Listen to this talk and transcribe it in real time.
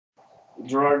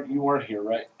Gerard, you weren't here,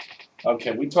 right?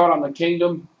 Okay, we taught on the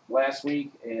kingdom last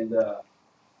week, and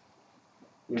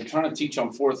we were trying to teach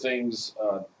on four things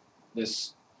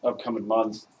this upcoming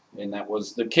month, and that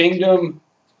was the kingdom,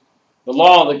 the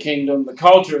law of the kingdom, the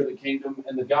culture of the kingdom,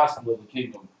 and the gospel of the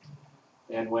kingdom.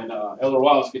 And when Elder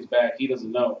Wallace gets back, he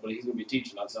doesn't know, but he's going to be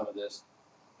teaching on some of this.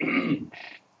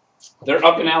 They're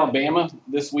up in Alabama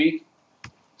this week,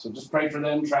 so just pray for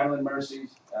them, traveling mercies.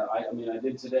 I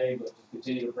did today, but just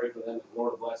continue to pray for them. The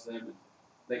Lord bless them, and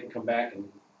they can come back and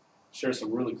share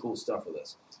some really cool stuff with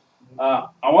us. I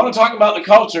want to talk about the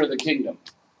culture of the kingdom.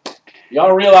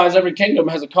 Y'all realize every kingdom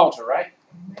has a culture, right?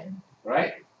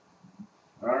 Right?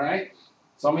 All right.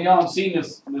 Some of y'all have seen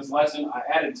this lesson. I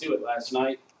added to it last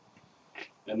night.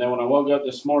 And then when I woke up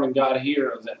this morning, got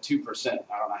here, I was at 2%. I don't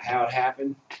know how it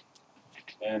happened.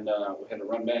 And we had to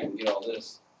run back and get all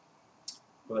this.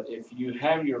 But if you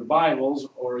have your Bibles,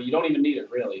 or you don't even need it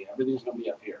really, everything's going to be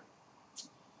up here.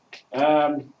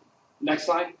 Next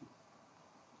slide.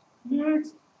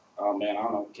 Next. Oh, man, I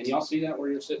don't know. Can y'all see that where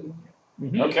you're sitting?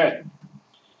 Mm-hmm. Okay.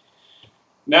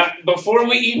 Now, before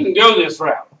we even go this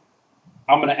route,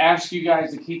 I'm going to ask you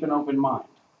guys to keep an open mind.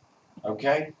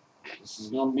 Okay? This is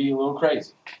going to be a little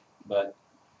crazy. But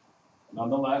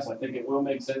nonetheless, I think it will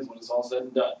make sense when it's all said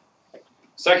and done.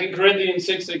 2 Corinthians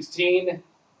 6:16,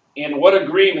 and what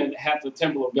agreement hath the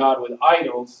temple of God with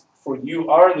idols? For you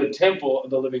are the temple of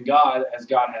the living God, as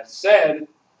God hath said,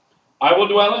 I will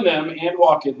dwell in them and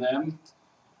walk in them.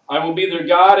 I will be their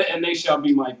God, and they shall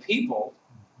be my people.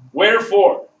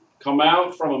 Wherefore, come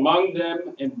out from among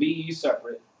them, and be ye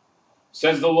separate,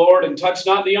 says the Lord, and touch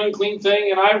not the unclean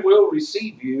thing, and I will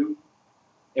receive you,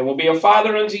 and will be a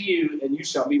father unto you, and you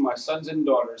shall be my sons and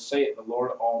daughters, saith the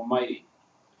Lord Almighty.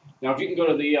 Now, if you can go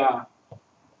to the,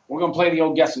 we're going to play the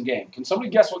old guessing game. Can somebody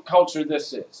guess what culture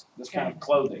this is? This kind of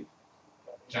clothing.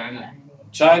 China.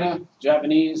 China?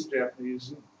 Japanese?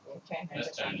 Japanese.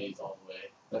 That's Chinese all the way.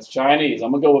 That's Chinese.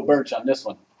 I'm going to go with Birch on this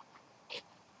one.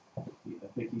 I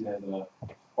think he has a...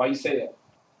 Why you say that?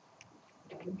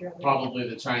 Probably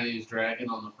the Chinese dragon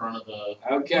on the front of the...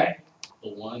 Okay. The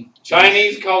one.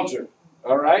 Chinese culture.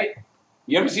 All right?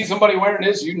 You ever see somebody wearing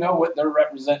this, you know what they're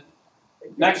representing.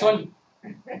 Next one.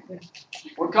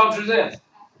 What culture is this?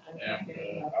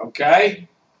 Africa. Okay.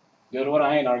 Good one.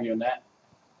 I ain't arguing that.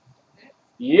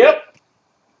 Yep.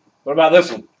 What about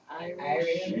this one?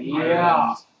 Irish.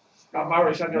 Yeah. I'm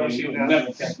Irish. I've never seen that.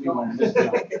 Never catch me wearing this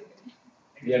job.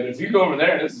 Yeah, but if you go over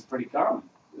there, this is pretty common.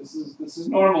 This is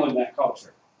normal in that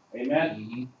culture. Amen.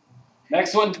 Mm-hmm.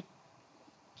 Next one.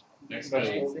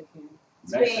 Mexico.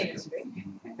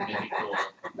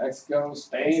 Mexico,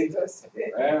 Spain.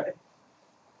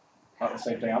 Not the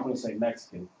same thing. I'm going to say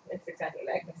Mexican. It's exactly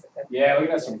like Mexico. Yeah, look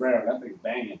at that sombrero. That thing's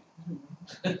banging.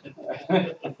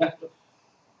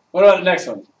 What about the next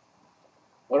one?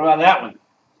 What about that one?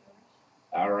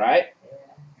 All right.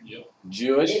 Yep.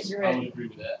 Jewish. I would agree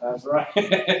with that. That's right.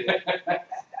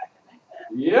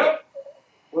 Yep.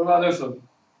 What about this one?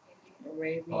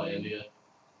 Probably India.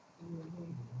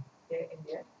 Yeah,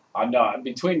 India. I know.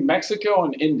 Between Mexico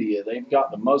and India, they've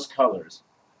got the most colors.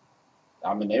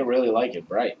 I mean, they really like it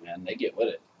bright, man. They get with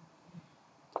it.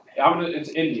 It's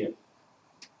India.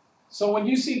 So when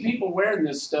you see people wearing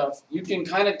this stuff, you can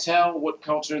kind of tell what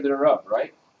culture they're of,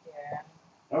 right?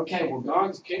 Yeah. Okay, well,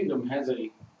 God's kingdom has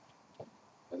a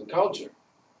culture.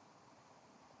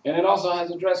 And it also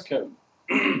has a dress code.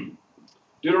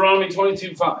 Deuteronomy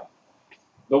 22:5.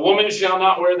 The woman shall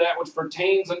not wear that which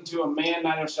pertains unto a man,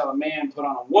 neither shall a man put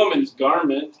on a woman's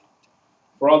garment.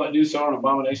 For all that do so are an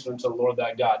abomination unto the Lord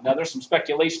thy God. Now, there's some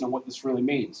speculation on what this really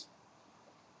means.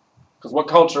 Because what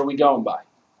culture are we going by?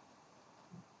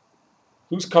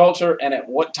 Whose culture and at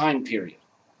what time period?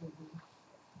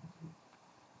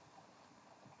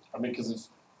 I mean, because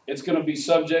it's going to be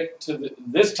subject to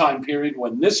this time period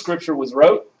when this scripture was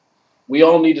wrote, we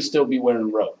all need to still be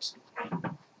wearing robes.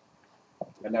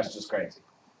 And that's just crazy.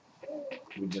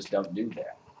 We just don't do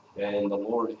that. And the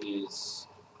Lord He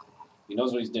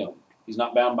knows what He's doing. He's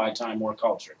not bound by time or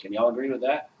culture. Can y'all agree with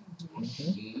that?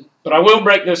 Mm-hmm. But I will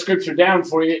break this scripture down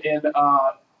for you in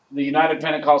the United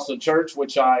Pentecostal Church,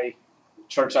 I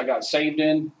got saved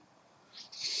in.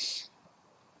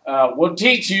 Will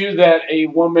teach you that a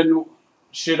woman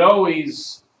should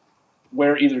always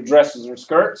wear either dresses or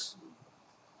skirts.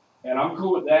 And I'm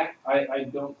cool with that. I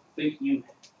don't think you...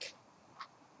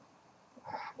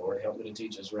 Lord, help me to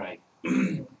teach us right.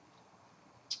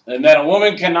 And that a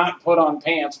woman cannot put on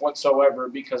pants whatsoever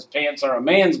because pants are a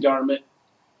man's garment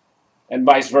and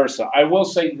vice versa. I will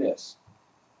say this.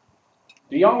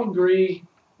 Do y'all agree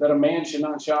that a man should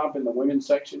not shop in the women's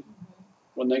section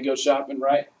when they go shopping,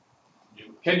 right? Yep.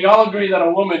 Can y'all agree that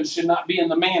a woman should not be in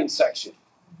the man section?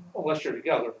 Unless you're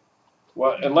together.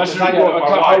 Well, unless you're I go with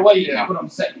my wife, well, you yeah. get what I'm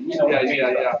saying. You know what I mean?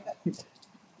 Yeah.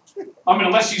 I mean,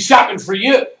 unless she's shopping for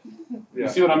you. You Yeah.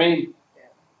 see what I mean?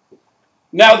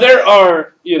 Now, there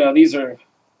are, these are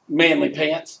manly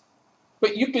pants.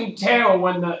 But you can tell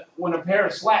when a pair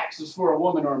of slacks is for a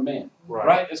woman or a man.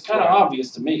 Right? It's kind of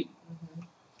obvious to me.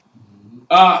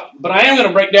 But I am going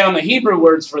to break down the Hebrew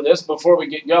words for this before we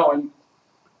get going.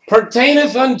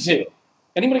 Pertaineth unto.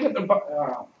 Anybody get the...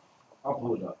 I'll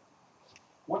pull it up.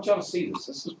 I want y'all to see this.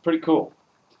 This is pretty cool.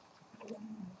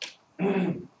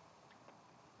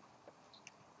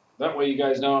 That way you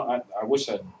guys know. I wish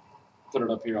I'd put it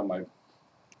up here on my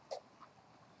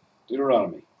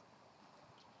Deuteronomy.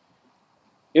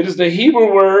 It is the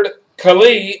Hebrew word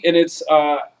kali in its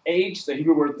H, the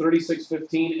Hebrew word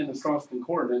 3615 in the Strong's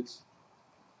Concordance,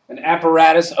 an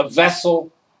apparatus, a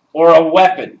vessel, or a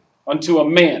weapon unto a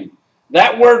man.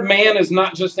 That word man is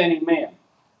not just any man.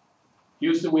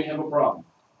 Houston, we have a problem.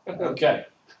 Okay.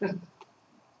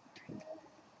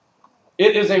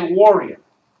 It is a warrior.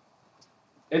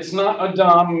 It's not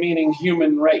Adam, meaning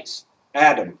human race.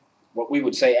 Adam, what we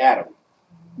would say Adam.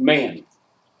 Man.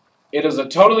 It is a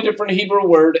totally different Hebrew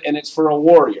word, and it's for a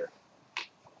warrior.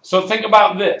 So think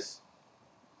about this.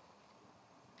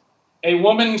 A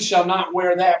woman shall not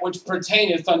wear that which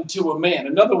pertaineth unto a man.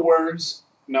 In other words,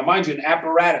 now mind you, an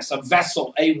apparatus, a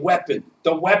vessel, a weapon.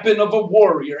 The weapon of a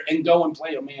warrior, and go and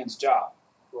play a man's job.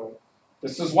 Right.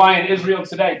 This is why in Israel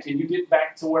today, can you get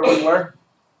back to where we were?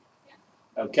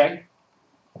 Okay.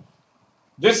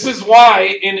 This is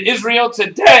why in Israel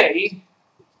today,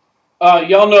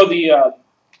 y'all know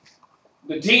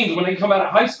the teens, when they come out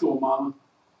of high school, Mama,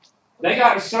 they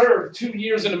got to serve 2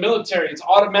 years in the military. It's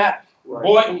automatic.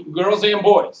 Right. Girls and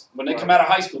boys. When they come out of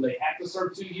high school, they have to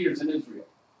serve 2 years in Israel.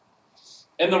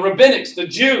 And the rabbinics, the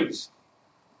Jews,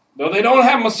 though they don't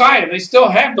have Messiah, they still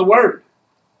have the word.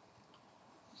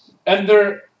 And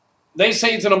they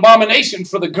say it's an abomination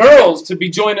for the girls to be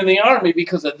joining the army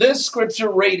because of this scripture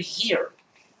right here.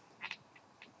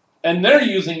 And they're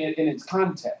using it in its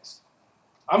context.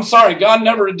 I'm sorry, God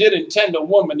never did intend a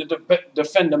woman to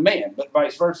defend a man, but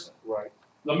vice versa. Right.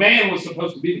 The man was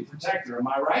supposed to be the protector, am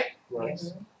I right? Right.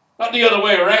 Yes. Not the other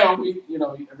way around.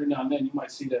 Every now and then you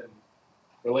might see that in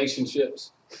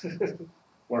relationships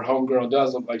where homegirl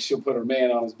does look like she'll put her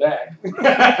man on his back.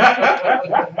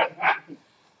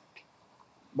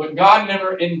 But God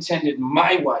never intended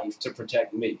my wife to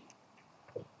protect me.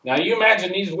 Now you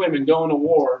imagine these women going to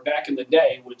war back in the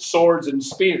day with swords and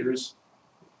spears,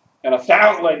 and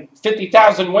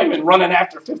 50,000 women running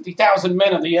after 50,000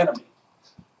 men of the enemy,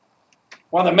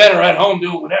 while the men are at home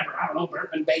doing whatever. I don't know,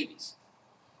 birthing babies.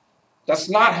 That's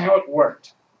not how it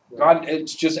worked. God,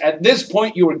 it's just at this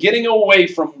point you are getting away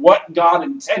from what God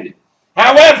intended.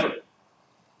 However,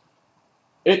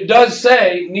 it does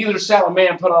say, neither shall a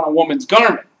man put on a woman's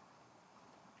garment.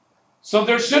 So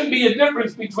there should be a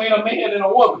difference between a man and a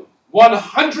woman.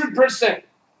 100%.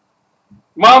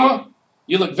 Mama,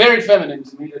 you look very feminine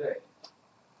to me today.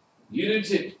 You do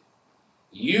too.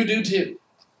 You do too.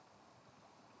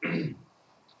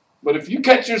 But if you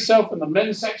catch yourself in the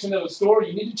men's section of the store,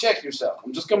 you need to check yourself.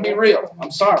 I'm just going to be real. I'm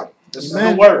sorry. This Amen.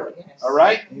 is the word. Yes. All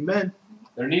right? Amen.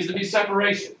 There needs to be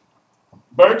separation.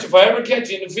 Birch, if I ever catch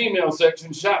you in the female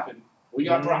section shopping, we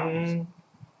got problems.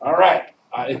 All right.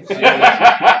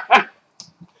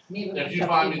 If you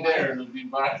find me there, it'll be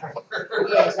my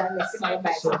Yes, I'm listening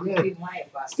back. So we did my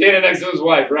advice. Standing next to his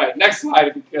wife, right. Next slide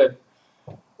if you could.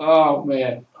 Oh,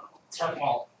 man. It's her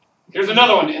fault. Here's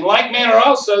another one. In like manner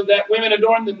also that women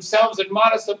adorn themselves in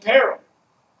modest apparel,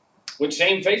 with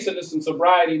shamefacedness and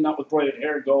sobriety, not with braided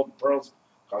hair, gold, and pearls,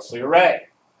 costly array.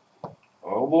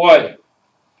 Oh, boy.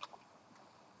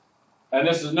 And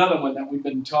this is another one that we've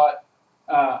been taught.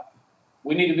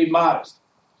 We need to be modest.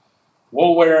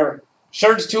 We'll wear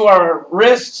shirts to our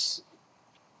wrists,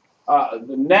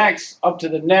 the necks, up to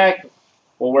the neck.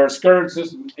 We'll wear skirts.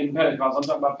 This in Pentecost. I'm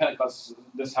talking about Pentecost.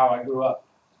 This is how I grew up.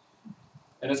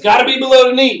 And it's got to be below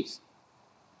the knees.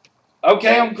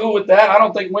 Okay, I'm cool with that. I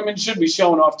don't think women should be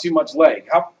showing off too much leg.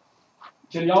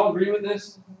 Can y'all agree with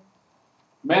this?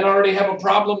 Men already have a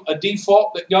problem, a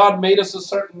default that God made us a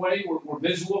certain way. We're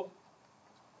visual.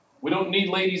 We don't need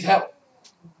ladies' help.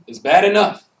 It's bad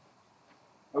enough.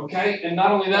 Okay? And not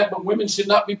only that, but women should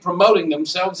not be promoting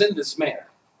themselves in this manner.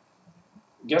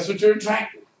 Guess what you're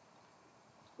attracting?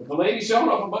 If a lady's showing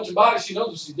off a bunch of body, she knows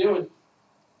what she's doing.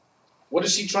 What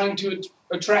is she trying to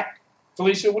attract?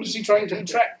 Felicia, what is she trying to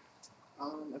attract?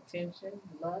 Attention,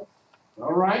 love.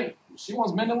 All right. She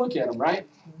wants men to look at them, right?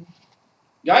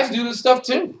 Guys do this stuff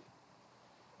too.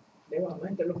 They want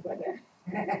men to look like that.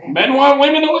 Men want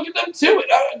women to look at them too.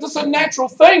 That's a natural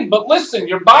thing. But listen,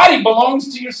 your body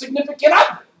belongs to your significant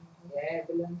other. Yeah, it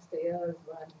belongs to your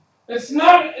husband. It's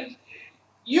not.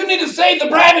 You need to save the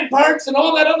private parts and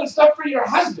all that other stuff for your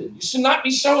husband. You should not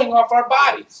be showing off our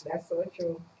bodies. That's so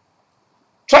true.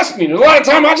 Trust me, there's a lot of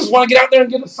time I just want to get out there and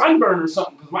get a sunburn or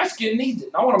something because my skin needs it.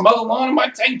 I want to mow the lawn in my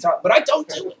tank top, but I don't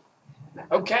do it.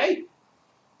 Okay?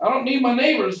 I don't need my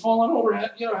neighbors falling over,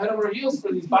 head over heels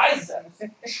for these biceps.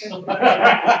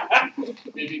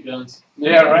 BB guns.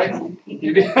 Yeah, right?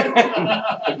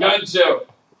 The gun show.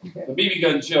 The BB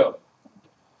gun show.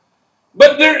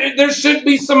 But there should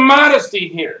be some modesty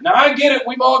here. Now, I get it.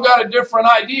 We've all got a different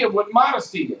idea of what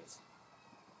modesty is.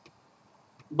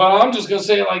 But I'm just going to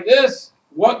say it like this.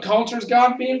 What culture is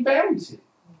God being bound to?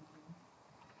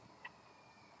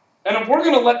 And if we're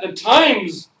going to let the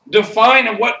times define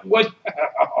what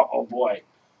oh boy,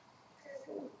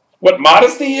 what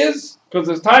modesty is, because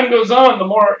as time goes on, the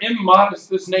more immodest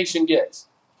this nation gets.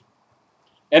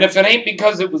 And if it ain't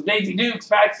because it was Daisy Dukes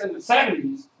back in the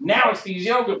 70s, now it's these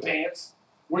yoga pants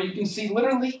where you can see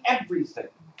literally everything.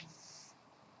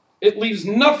 It leaves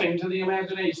nothing to the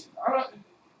imagination.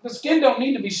 The skin don't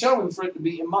need to be showing for it to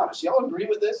be immodest. Y'all agree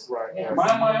with this? Right. Yeah. Am I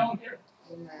on my own here?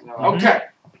 No. Okay.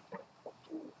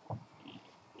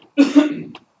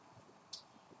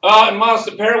 Modest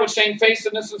apparel with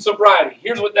shamefacedness and sobriety.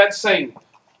 Here's what that's saying.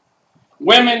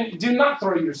 Women, do not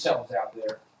throw yourselves out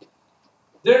there.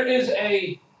 There is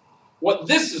what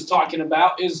this is talking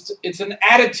about is it's an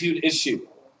attitude issue.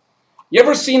 You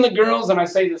ever seen the girls, and I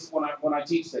say this when I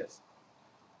teach this,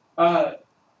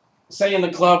 say in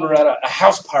the club or at a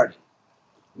house party.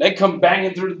 They come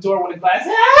banging through the door with a glass,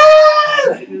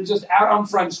 and they're just out on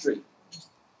Front Street.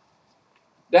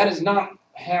 That is not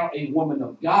how a woman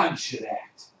of God should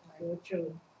act. So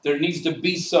true. There needs to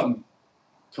be some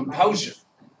composure,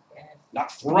 Yes.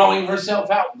 not throwing herself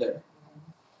out there.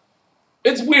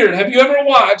 It's weird. Have you ever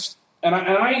watched, and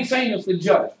I ain't saying this to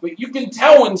judge, but you can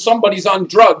tell when somebody's on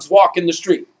drugs walking the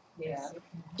street. Yeah.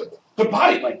 The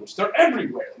body language, they're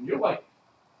everywhere. And you're like,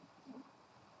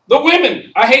 the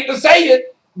women, I hate to say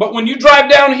it, but when you drive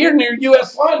down here near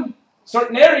US 1,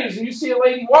 certain areas, and you see a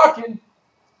lady walking,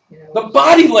 the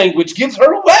body language gives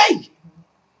her away.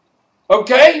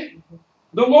 Okay?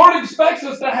 The Lord expects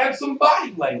us to have some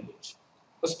body language,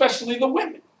 especially the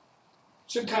women.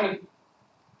 Should kind of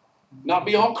not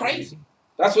be all crazy.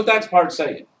 That's what that part's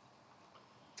saying.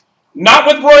 Not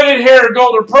with broided hair,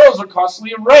 gold, or pearls, or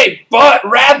costly array, but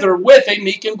rather with a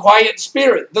meek and quiet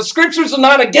spirit. The scriptures are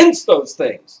not against those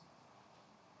things.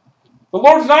 The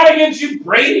Lord's not against you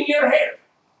braiding your hair,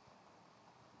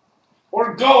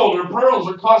 or gold, or pearls,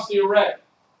 or costly array.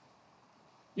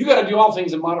 You got to do all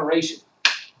things in moderation.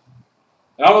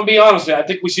 And I'm going to be honest with you, I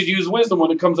think we should use wisdom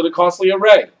when it comes to the costly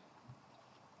array.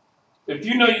 If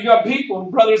you know you got people,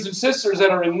 brothers and sisters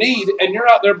that are in need, and you're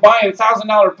out there buying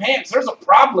 $1,000 pants, there's a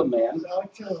problem, man. So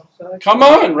true. So true. Come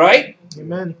on, right?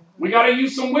 Amen. We got to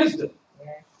use some wisdom.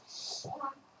 Yeah.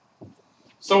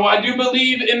 So I do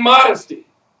believe in modesty.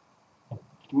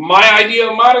 My idea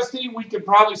of modesty, we could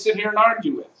probably sit here and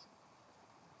argue with.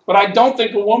 But I don't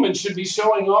think a woman should be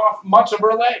showing off much of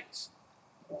her legs,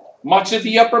 much of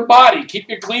the upper body. Keep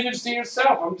your cleavage to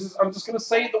yourself. I'm just going to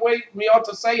say it the way we ought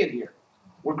to say it here.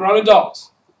 We're grown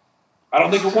adults. I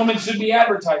don't think a woman should be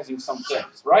advertising some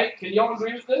things, right? Can y'all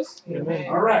agree with this? Amen.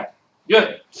 All right.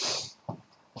 Good.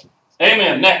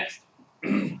 Amen. Next.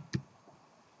 1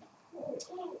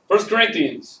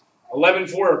 Corinthians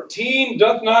 11:14,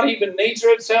 doth not even nature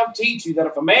itself teach you that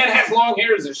if a man has long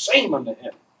hair, it is a shame unto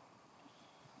him?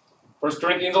 1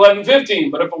 Corinthians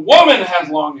 11:15, but if a woman has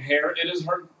long hair, it is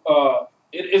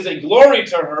a glory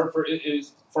to her,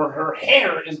 for her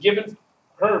hair is given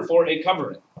her for a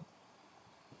covering.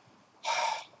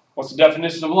 What's the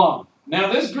definition of long?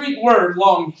 Now, this Greek word,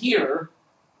 long here,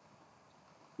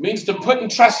 means to put in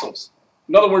trestles.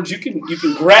 In other words, you can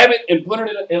grab it and put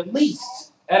it in at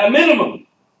least, at a minimum,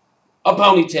 a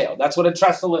ponytail. That's what a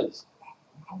trestle is.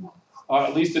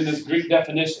 At least in this Greek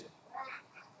definition.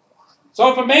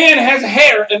 So if a man has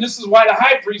hair, and this is why the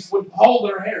high priest would pull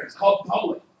their hair. It's called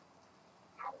pulling.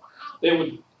 They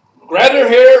would grab their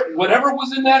hair, whatever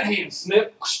was in that hand,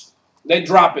 snip, they'd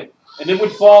drop it. And it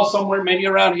would fall somewhere, maybe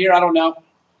around here, I don't know.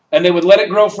 And they would let it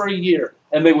grow for a year.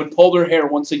 And they would pull their hair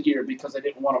once a year because they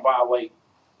didn't want to violate.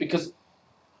 Because,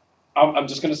 I'm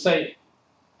just going to say it,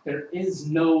 there is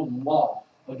no law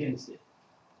against it.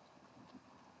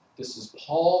 This is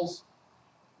Paul's.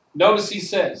 Notice he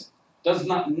says, does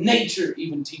not nature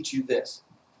even teach you this?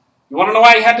 You want to know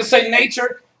why he had to say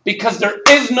nature? Because there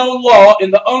is no law in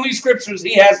the only scriptures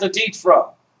he has to teach from.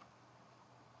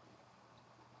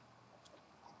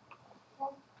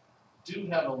 do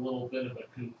have a little bit of a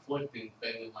conflicting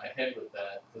thing in my head with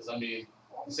that, because I mean,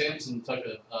 Samson took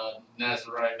a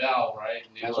Nazarite vow, right?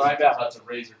 And he wasn't to touch a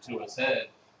razor to his head.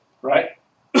 Right.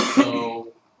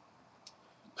 So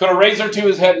could a razor to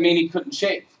his head mean he couldn't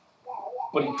shave?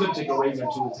 But he could take a razor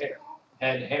to his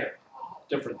hair.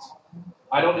 Difference.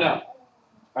 I don't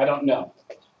know.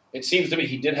 It seems to me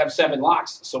he did have 7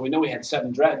 locks, so we know he had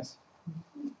 7 dreads.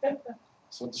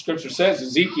 That's what the scripture says.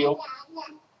 Ezekiel,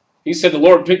 he said, the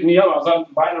Lord picked me up. I was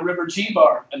out by the river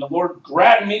Chebar, and the Lord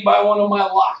grabbed me by one of my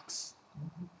locks.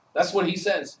 That's what he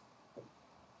says.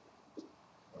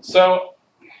 So,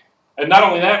 and not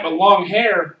only that, but long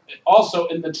hair, also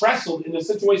in the trestle, in the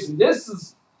situation,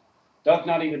 doth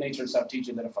not even nature itself teach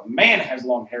you that if a man has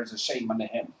long hair, it's a shame unto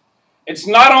him. It's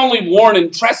not only worn in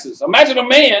tresses. Imagine a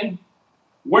man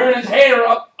wearing his hair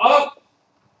up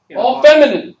all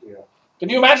feminine. Yeah. Can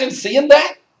you imagine seeing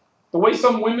that? The way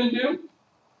some women do?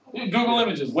 You Google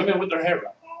images, women with their hair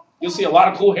up. You'll see a lot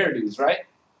of cool hairdos, right?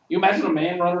 You imagine a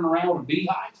man running around with a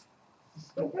beehive?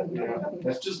 Yeah.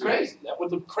 That's just crazy. That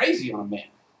would look crazy on a man.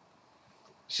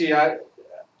 See,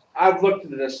 I've looked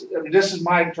into this. I mean, this is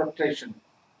my interpretation.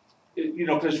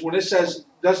 Because when it says,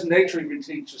 doesn't nature even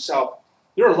teach itself,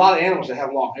 there are a lot of animals that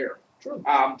have long hair. True.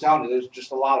 I'm telling you, there's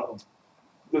just a lot of them.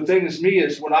 The thing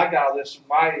is what I got out of this,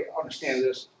 my understanding of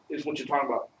this, is what you're talking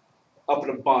about. Up in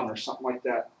a bun or something like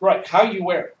that. Right. How you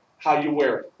wear it. How you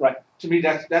wear it. Right. To me,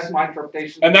 that's my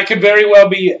interpretation. And that could very well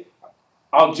be it.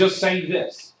 I'll just say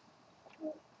this.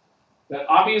 That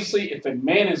obviously, if a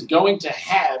man is going to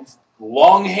have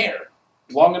long hair,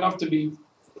 long enough to be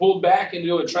pulled back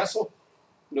into a trestle,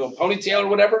 into a ponytail or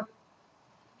whatever,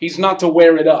 he's not to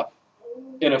wear it up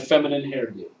in a feminine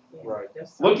hairdo. Right.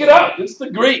 Look it up. It's the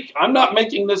Greek. I'm not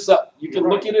making this up. You can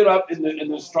look it up in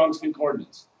the Strong's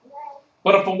Concordance.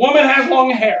 But if a woman has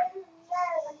long hair,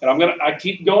 and I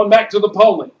keep going back to the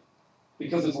polling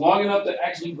because it's long enough to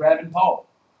actually grab and pull.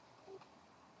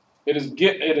 It is a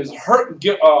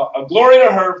glory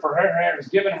to her, for her hair is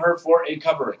given her for a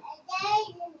covering.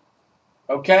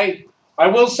 Okay? I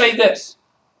will say this.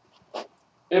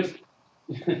 If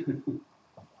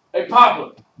hey,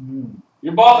 Papa,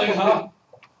 you're balding, huh?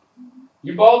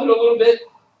 You balded a little bit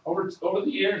over the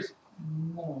years?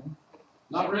 No.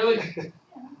 Not really?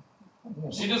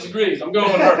 She disagrees. I'm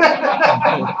going with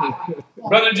her.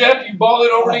 Brother Jeff, you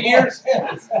balded over the years?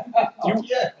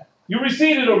 You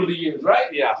receded over the years,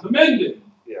 right? Yeah. The men did.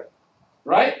 Yeah.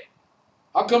 Right?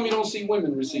 How come you don't see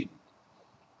women receding?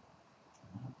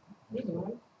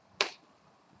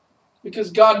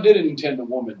 Because God did intend a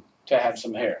woman to have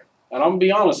some hair. And I'm going to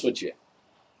be honest with you.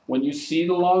 When you see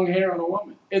the long hair on a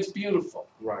woman, it's beautiful.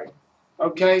 Right.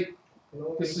 Okay?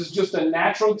 This is just a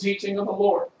natural teaching of the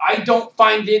Lord. I don't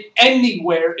find it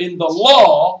anywhere in the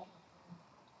law.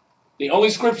 The only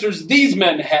scriptures these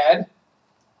men had,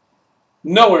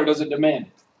 nowhere does it demand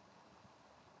it.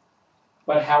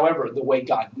 But however, the way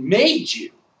God made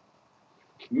you,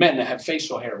 men that have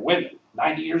facial hair, women,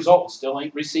 90 years old, still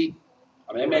ain't receding.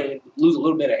 I mean, they may lose a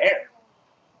little bit of hair.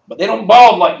 But they don't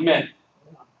bald like men.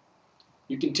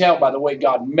 You can tell by the way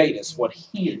God made us what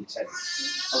He intended.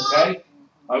 Okay?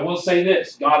 I will say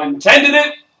this. God intended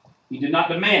it. He did not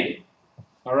demand it.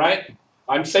 All right?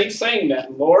 I'm safe saying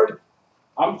that, Lord.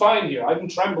 I'm fine here. I'm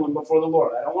trembling before the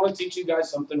Lord. I don't want to teach you guys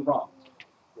something wrong.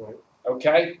 Right.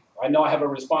 Okay? I know I have a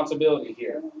responsibility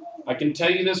here. I can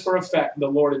tell you this for a fact. The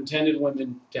Lord intended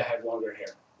women to have longer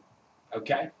hair.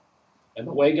 Okay? And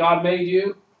the way God made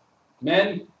you,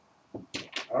 men,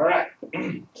 all right.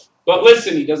 But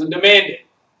listen, He doesn't demand it.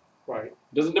 Right.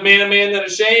 He doesn't demand a man that a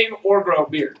shave or grow a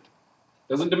beard.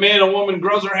 Doesn't demand a woman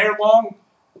grows her hair long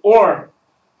or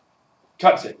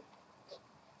cuts it.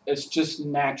 It's just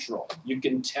natural. You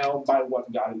can tell by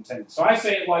what God intended. So I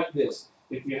say it like this.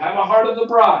 If you have a heart of the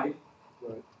bride,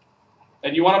 right,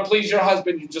 and you want to please your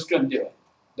husband, you're just going to do it.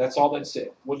 That's all that's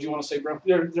it. What do you want to say, bro?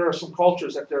 There are some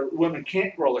cultures that their women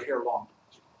can't grow their hair long.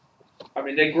 I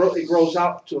mean, it grows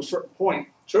out to a certain point.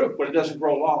 True. But it doesn't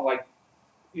grow long. Like,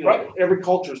 right. Every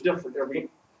culture is different.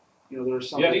 There's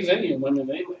some. Yeah, these Indian women,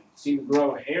 they seem to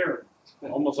grow hair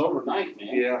almost overnight, man.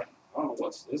 Yeah. I don't know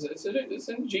what's it's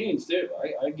in genes too.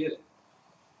 I get it.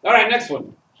 All right, next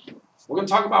one. We're gonna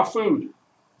talk about food.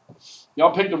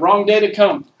 Y'all picked the wrong day to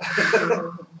come.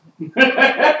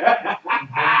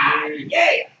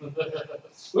 Yeah.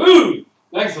 Food.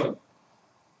 Next one.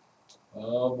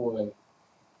 Oh boy.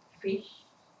 Fish.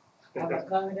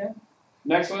 Avocado.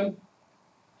 Next one.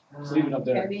 Just leave it up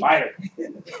there. Cabbage. Fire.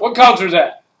 What culture is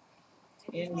that?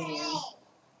 Indian.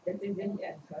 That is Indian.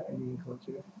 Indian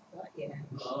culture. Yeah.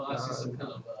 Oh, I see some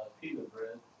kind of pita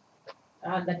bread.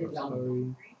 That is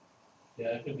long. Yeah,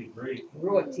 it could be Greek.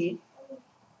 Roti.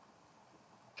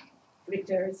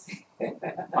 Fritters.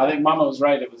 I think Mama was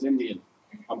right. It was Indian.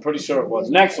 I'm pretty sure it was.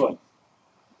 Next one.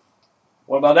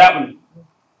 What about that one?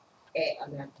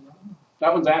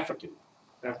 That one's African.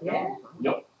 Yeah.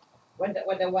 Yep.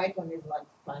 What the white one is what,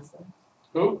 Pastor?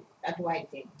 Who? That white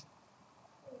thing.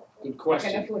 Good What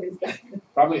kind of question. food is that?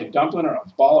 Probably a dumpling or a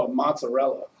ball of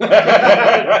mozzarella.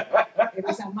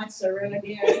 Maybe some mozzarella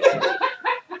there.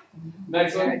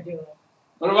 Next one. Do.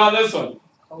 What about this one?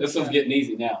 This one's getting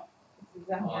easy now. This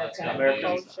is Oh, that's American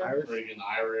gotta be culture. friggin'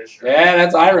 Irish. Or Yeah,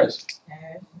 that's Irish.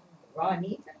 Raw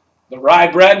meat. The rye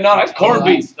bread, no, that's corned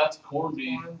beef. That's corned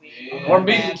beef. Corned beef. Yeah. Corned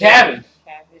beef and cabbage.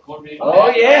 Corned beef. Oh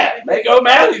yeah, make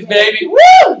O'Malley's, baby.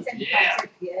 Woo! Yeah.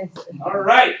 Yes. All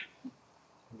right.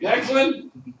 Next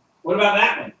one. What about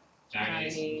that one?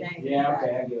 Chinese. Yeah,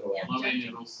 okay, I get it. Yeah. Lo mein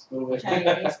noodles.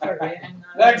 Chinese, Korean.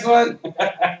 Next one.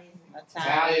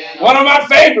 Italian. One of my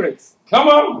favorites. Come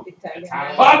on. Italian.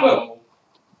 Papa.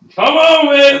 Come on,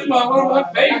 man. It's one of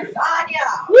my favorites.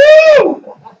 Lasagna.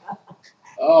 Woo!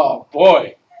 Oh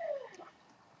boy.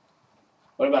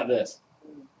 What about this?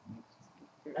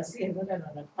 Let's see, look at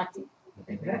the patty.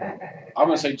 I'm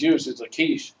gonna say Jewish. It's a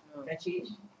quiche. The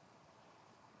cheese.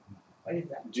 What is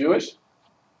that? Jewish?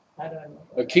 I don't know.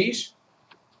 A quiche?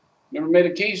 Never made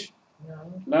a quiche?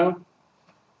 No. No?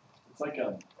 It's like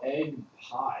an egg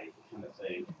pie kind of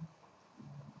thing.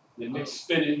 They mix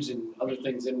spinach and other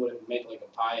things in with it and make like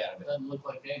a pie out of It it. doesn't look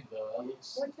like egg though. That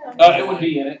looks. It would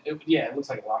be in it. Yeah, it looks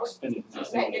like a lot of spinach.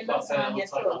 Like in lasagna too,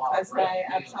 because I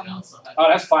have some Oh,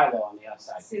 that's phyllo on the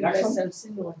outside. Next one.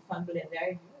 Sylvan family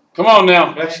there. Come on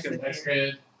now. Mexican. That's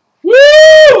good. Woo!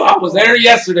 I was there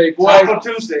yesterday, boy. Taco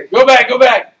Tuesday. Go back, go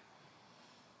back.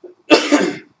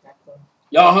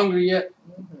 Y'all hungry yet?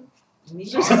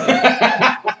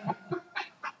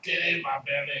 Get in my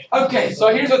belly. Okay,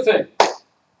 so here's the thing.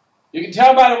 You can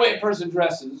tell by the way a person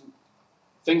dresses,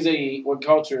 things they eat, what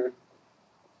culture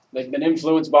they've been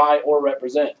influenced by or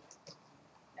represent.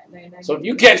 So if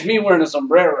you catch me wearing a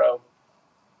sombrero,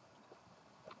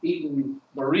 eating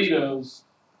burritos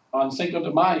on Cinco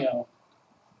de Mayo,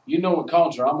 you know what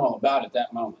culture I'm all about at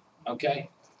that moment, okay?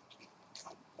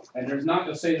 And there's not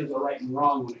to say there's a right and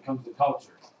wrong when it comes to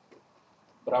culture.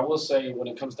 But I will say when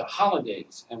it comes to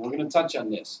holidays, and we're going to touch on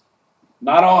this,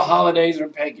 not all holidays are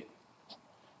pagan.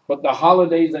 But the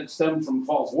holidays that stem from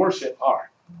false worship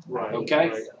are. Right. Okay?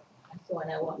 That's the one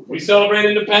I want. We celebrate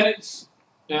independence,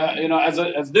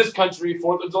 as this country,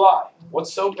 4th of July.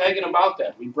 What's so pagan about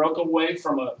that? We broke away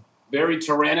from a very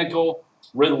tyrannical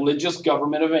religious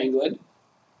government of England,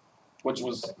 which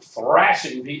was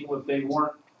thrashing people if they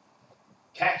weren't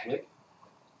Catholic.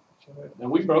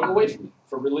 And we broke away from it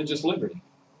for religious liberty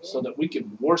so that we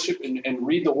could worship and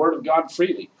read the Word of God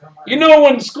freely. You know,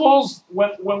 when schools,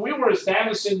 when we were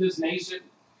establishing this nation,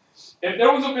 if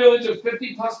there was a village of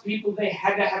 50 plus people, they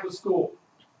had to have a school.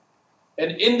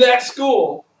 And in that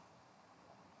school,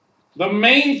 the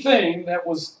main thing that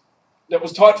was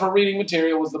taught for reading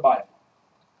material was the Bible.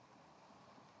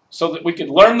 So that we could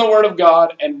learn the Word of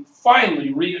God and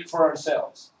finally read it for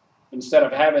ourselves instead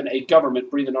of having a government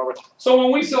breathing over it. So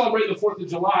when we celebrate the 4th of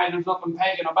July, there's nothing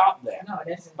pagan about that. No,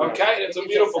 that's Okay, it's a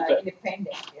beautiful thing.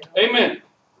 Independent, you know? Amen.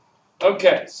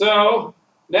 Okay, so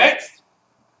next.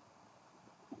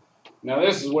 Now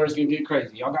this is where it's going to get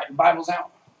crazy. Y'all got your Bibles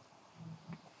out?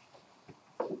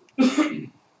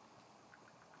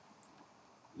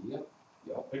 Yep,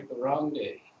 y'all picked the wrong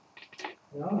day.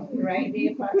 No, right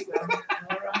there, Pastor.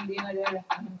 No wrong day,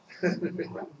 no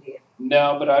wrong day.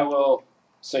 No, but I will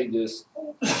say this.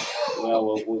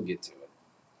 Well, we'll get to it.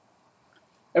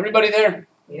 Everybody there?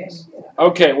 Yes.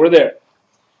 Okay, we're there.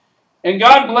 And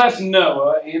God blessed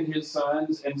Noah and his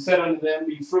sons, and said unto them,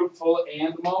 Be fruitful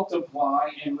and multiply,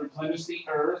 and replenish the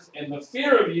earth, and the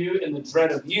fear of you and the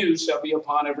dread of you shall be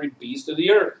upon every beast of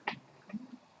the earth,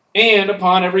 and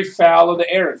upon every fowl of the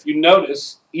air. If you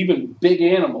notice, even big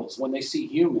animals, when they see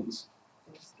humans,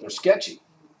 they're sketchy.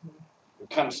 They're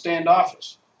kind of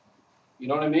standoffish. You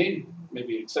know what I mean?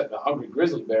 Maybe except a hungry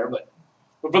grizzly bear, but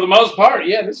for the most part,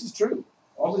 yeah, this is true.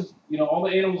 All the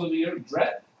animals of the earth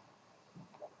dread.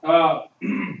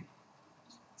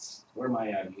 Where am I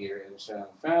at here? And shall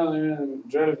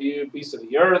dread of you, beasts of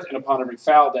the earth, and upon every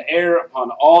fowl of the air, upon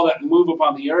all that move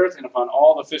upon the earth, and upon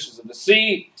all the fishes of the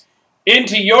sea.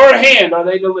 Into your hand are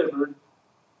they delivered.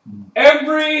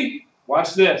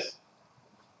 Watch this,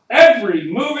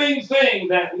 every moving thing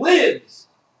that lives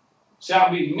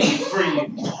shall be meat for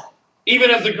you.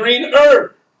 Even as the green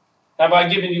herb have I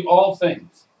given you all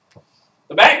things.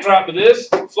 The backdrop of this,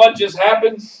 flood just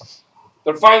happened.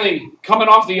 They're finally coming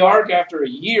off the ark after a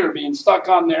year being stuck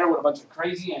on there with a bunch of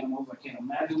crazy animals. I can't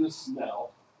imagine the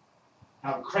smell.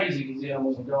 How crazy these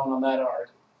animals are going on that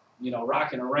ark.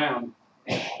 rocking around,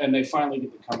 and they finally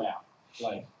get to come out.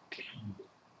 Like,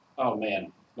 oh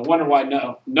man, no wonder why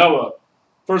Noah,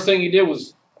 first thing he did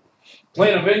was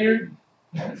plant a vineyard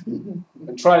and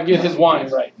try to get his wine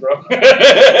right, bro.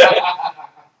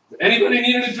 Anybody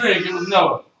needed a drink, it was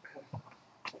Noah.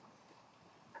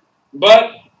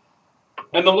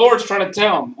 And the Lord's trying to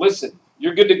tell him, listen,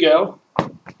 you're good to go.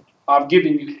 I've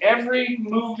given you every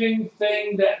moving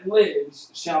thing that lives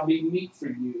shall be meat for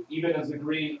you. Even as a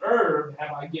green herb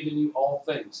have I given you all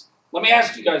things. Let me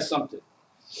ask you guys something.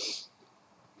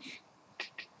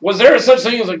 Was there such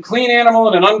thing as a clean animal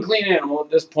and an unclean animal at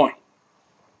this point?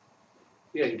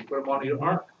 Yeah, you put them on your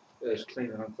ark. It's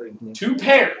clean and unclean. 2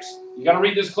 pairs. You got to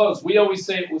read this close. We always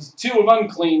say it was 2 of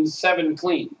unclean, 7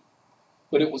 clean.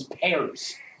 But it was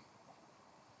pairs.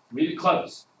 Read it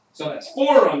close. So that's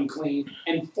 4 unclean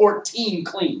and 14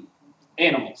 clean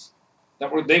animals.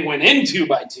 They went in 2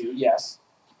 by 2, yes.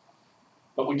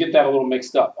 But we get that a little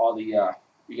mixed up.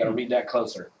 You got to read that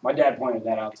closer. My dad pointed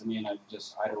that out to me, and I'd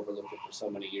overlooked it for so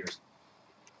many years.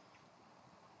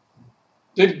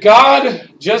 Did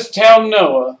God just tell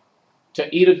Noah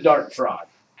to eat a dart frog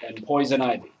and poison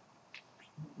ivy?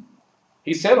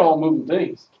 He said all moving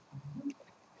things.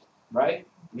 Right?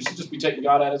 We should just be taking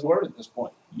God at his word at this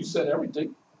point. You said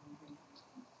everything.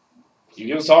 You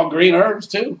give us all green herbs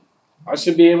too. I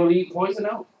should be able to eat poison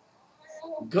out.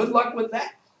 Good luck with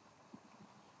that.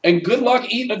 And good luck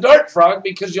eating a dart frog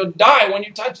because you'll die when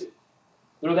you touch it.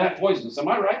 They're that poisonous. Am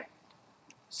I right?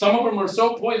 Some of them are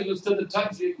so poisonous to the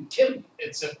touch it can kill you.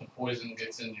 It's if the poison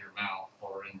gets into your mouth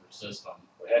or in your system.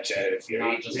 That's it. If you're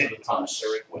not eating just it, the touch. I'm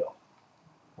sure it will.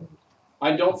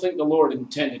 I don't think the Lord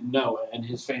intended Noah and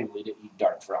his family to eat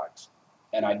dart frogs.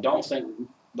 And I don't think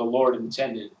the Lord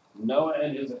intended Noah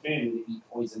and his family to eat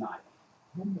poison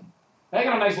ivy. They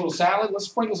got a nice little salad. Let's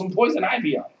sprinkle some poison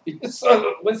ivy on it.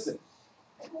 So, listen.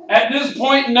 At this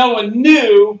point, Noah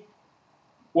knew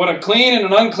what a clean and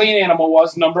an unclean animal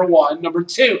was, number 1. Number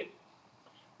 2,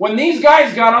 when these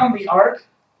guys got on the ark,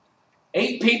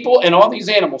 8 people and all these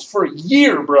animals, for a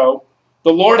year, bro,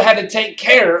 the Lord had to take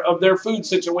care of their food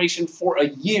situation for a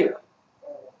year.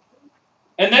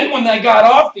 And then when they got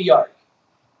off the ark,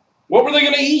 what were they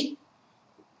going to eat?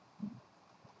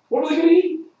 What were they going to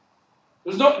eat?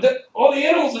 All the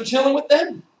animals are chilling with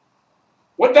them.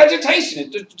 What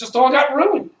vegetation? It just all got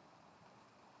ruined.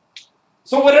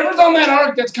 So whatever's on that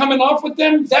ark that's coming off with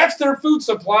them, that's their food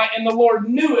supply. And the Lord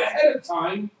knew ahead of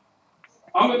time,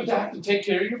 I'm going to have to take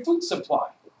care of your food supply.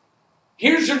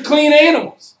 Here's your clean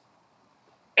animals.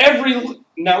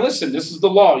 Now listen, this is the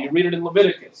law. You read it in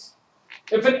Leviticus.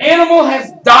 If an animal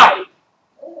has died,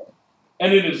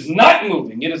 and it is not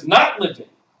moving, it is not living,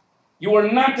 you are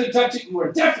not to touch it, you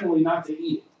are definitely not to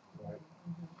eat it.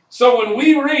 So when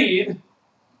we read,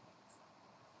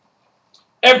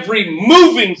 every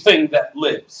moving thing that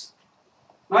lives,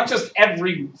 not just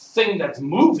everything that's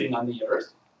moving on the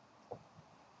earth,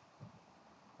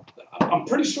 I'm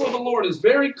pretty sure the Lord is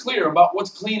very clear about what's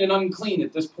clean and unclean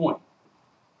at this point.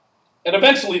 And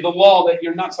eventually the law that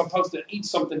you're not supposed to eat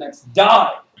something that's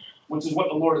died, which is what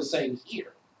the Lord is saying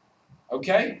here.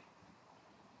 Okay?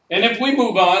 And if we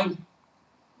move on,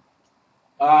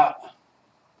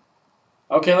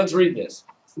 okay, let's read this.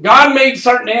 God made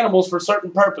certain animals for certain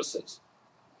purposes.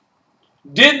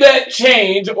 Did that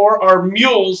change, or are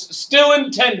mules still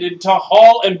intended to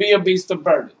haul and be a beast of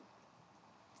burden?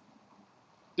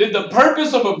 Did the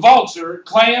purpose of a vulture,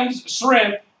 clams,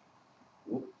 shrimp,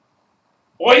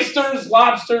 oysters,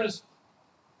 lobsters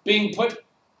being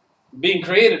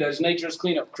created as nature's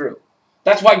cleanup crew?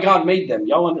 That's why God made them.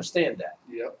 Y'all understand that?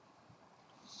 Yep.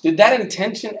 Did that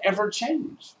intention ever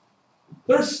change?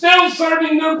 They're still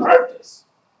serving their purpose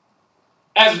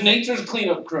as nature's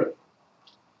cleanup crew.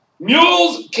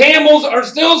 Mules, camels are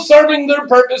still serving their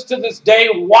purpose to this day,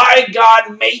 why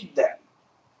God made them.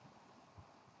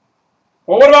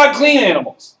 Well, what about clean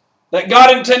animals that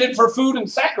God intended for food and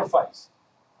sacrifice?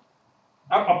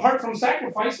 Apart from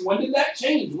sacrifice, when did that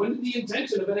change? When did the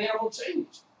intention of an animal change?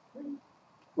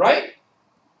 Right?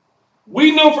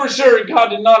 We know for sure God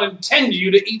did not intend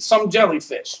you to eat some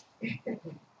jellyfish.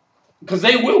 Because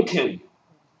they will kill you.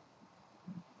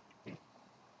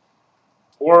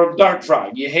 Or a dart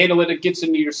frog. You handle it, it gets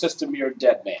into your system, you're a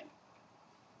dead man.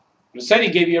 But said he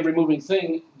gave you every moving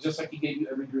thing, just like he gave you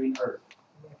every green herb.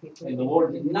 And the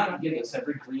Lord did not give us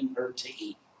every green herb to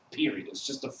eat. Period. It's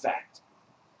just a fact.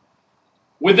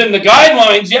 Within the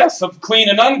guidelines, yes, of clean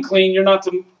and unclean, you're not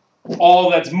to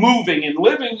all that's moving and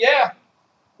living, yeah.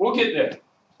 We'll get there.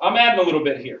 I'm adding a little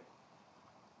bit here.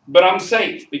 But I'm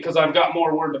safe because I've got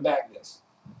more word to back this.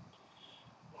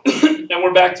 And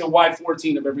we're back to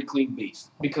Y14 of every clean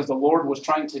beast. Because the Lord was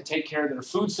trying to take care of their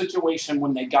food situation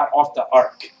when they got off the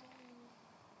ark.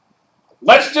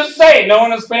 Let's just say Noah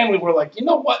and his family were like, you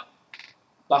know what?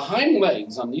 The hind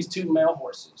legs on these two male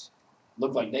horses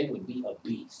look like they would be a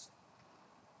beast.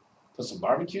 Put some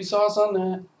barbecue sauce on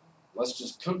that. Let's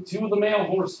just cook 2 of the male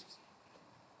horses.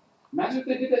 Imagine if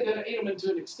they did that, they'd ate them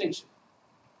into an extinction.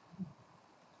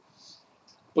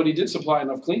 But he did supply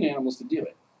enough clean animals to do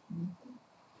it.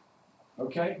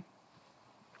 Okay?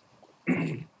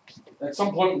 At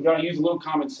some point, we've got to use a little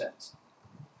common sense.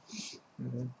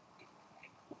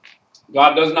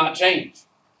 God does not change.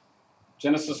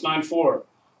 Genesis 9:4.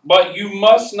 But you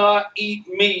must not eat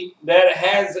meat that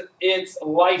has its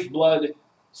lifeblood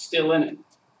still in it.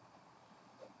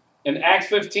 In Acts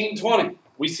 15:20,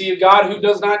 we see a God who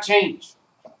does not change.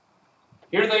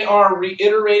 Here they are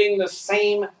reiterating the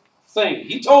same thing.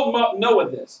 He told Noah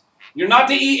this. You're not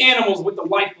to eat animals with the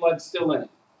lifeblood still in it.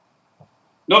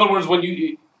 In other words, when you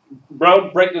eat, bro,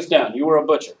 break this down. You were a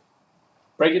butcher.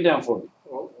 Break it down for me.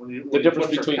 Well, when you difference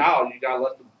butcher between a cow, you gotta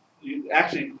let them. You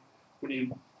actually, when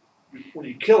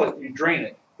you kill it, you drain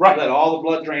it. Right. Let all the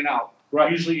blood drain out.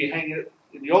 Right. Usually, you hang it.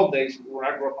 In the old days, when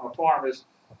I grew up on a farm, is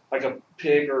like a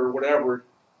pig or whatever.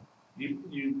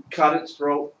 You cut its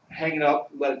throat, hang it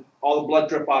up, let all the blood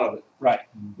drip out of it. Right.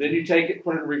 Then you take it,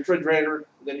 put it in the refrigerator,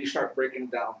 then you start breaking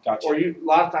it down. Gotcha. Or a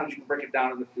lot of times you can break it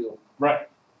down in the field. Right.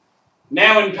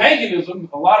 Now in paganism,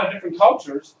 a lot of different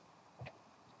cultures,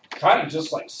 kind of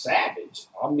just like savage.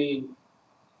 I mean,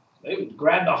 they would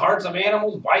grab the hearts of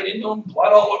animals, bite into them,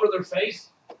 blood all over their face.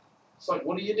 It's like,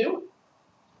 what are you doing?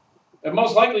 And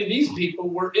most likely these people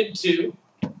were into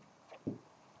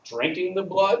drinking the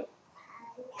blood.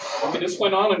 I mean, this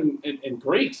went on in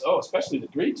Greeks. Oh, especially the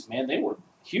Greeks, man. They were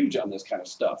huge on this kind of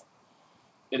stuff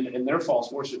in their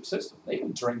false worship system. They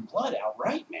would drink blood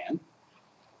outright, man.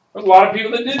 There's a lot of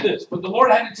people that did this, but the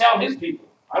Lord had to tell his people,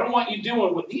 I don't want you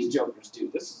doing what these jokers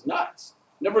do. This is nuts.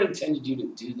 Never intended you to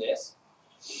do this.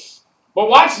 But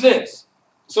watch this.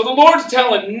 So the Lord's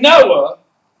telling Noah,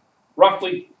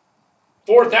 roughly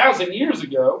 4,000 years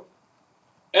ago,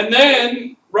 and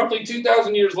then roughly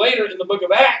 2,000 years later in the book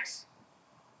of Acts,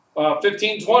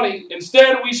 15:20,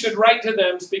 instead we should write to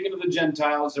them, speaking to the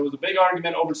Gentiles, there was a big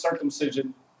argument over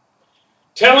circumcision,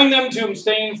 telling them to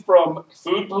abstain from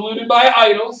food polluted by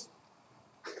idols,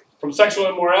 from sexual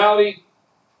immorality,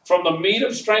 from the meat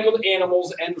of strangled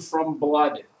animals, and from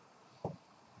blood.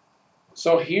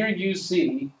 So here you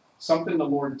see something the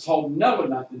Lord told Noah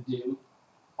not to do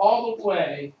all the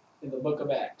way in the book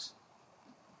of Acts.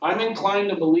 I'm inclined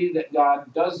to believe that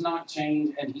God does not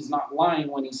change and he's not lying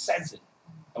when he says it.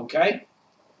 Okay?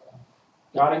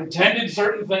 God intended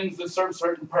certain things that serve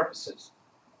certain purposes.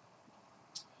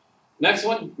 Next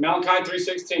one, Malachi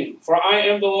 3:16. For I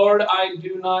am the Lord, I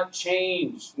do not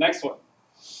change. Next one.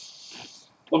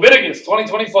 Leviticus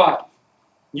 20:25.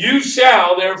 You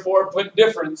shall therefore put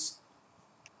difference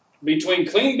between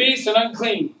clean beasts and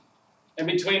unclean, and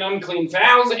between unclean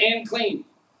fowls and clean.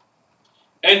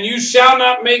 And you shall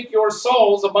not make your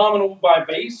souls abominable by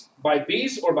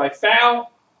beast, or by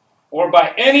fowl, or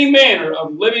by any manner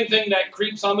of living thing that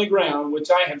creeps on the ground, which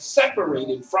I have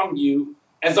separated from you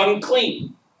as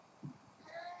unclean.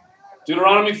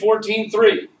 Deuteronomy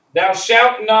 14:3. Thou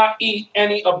shalt not eat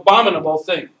any abominable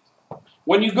thing.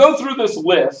 When you go through this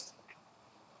list,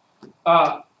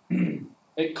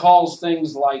 it calls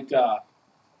things like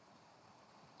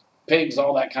pigs,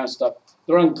 all that kind of stuff,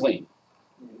 they're unclean.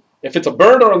 If it's a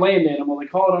bird or a land animal, they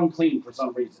call it unclean for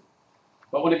some reason.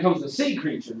 But when it comes to sea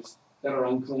creatures that are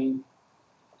unclean,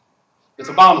 it's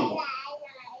abominable.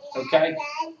 Okay?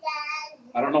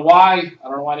 I don't know why. I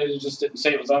don't know why they just didn't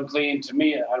say it was unclean. To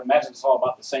me, I imagine it's all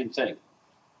about the same thing.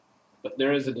 But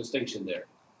there is a distinction there.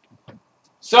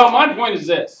 So my point is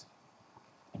this.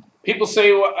 People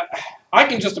say, well, I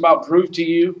can just about prove to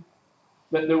you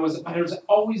that there's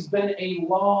always been a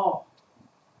law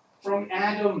from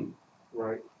Adam.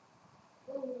 Right.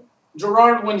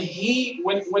 Gerard, when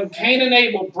Cain and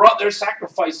Abel brought their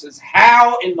sacrifices,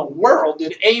 how in the world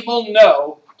did Abel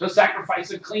know to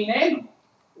sacrifice a clean animal?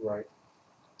 Right.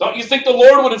 Don't you think the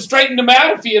Lord would have straightened him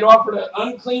out if he had offered an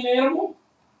unclean animal?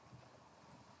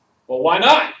 Well, why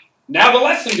not? Now the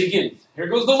lesson begins. Here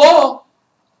goes the law.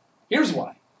 Here's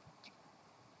why.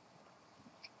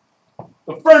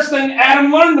 The first thing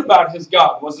Adam learned about his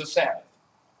God was the Sabbath.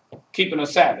 Keeping a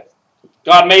Sabbath.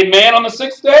 God made man on the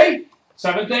 6th day.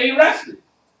 7th day he rested.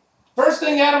 First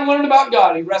thing Adam learned about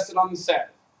God, he rested on the Sabbath.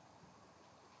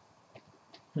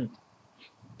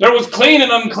 There was clean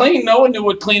and unclean. No one knew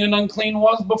what clean and unclean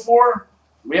was before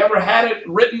we ever had it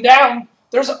written down.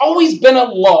 There's always been a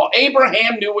law.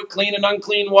 Abraham knew what clean and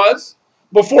unclean was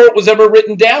before it was ever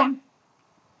written down.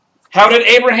 How did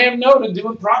Abraham know to do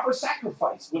a proper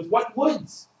sacrifice? With what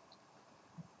woods?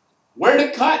 Where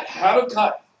to cut? How to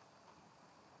cut?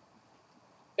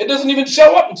 It doesn't even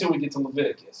show up until we get to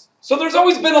Leviticus. So there's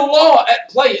always been a law at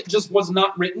play. It just was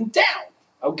not written down.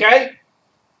 Okay?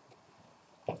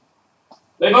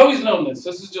 They've always known this.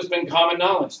 This has just been common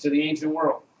knowledge to the ancient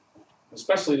world,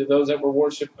 especially to those that were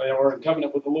worshipped or in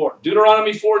covenant with the Lord.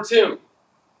 Deuteronomy 4:2.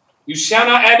 You shall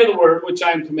not add to the word which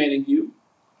I am commanding you,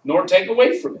 nor take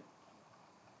away from it,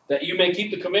 that you may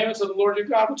keep the commandments of the Lord your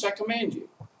God, which I command you.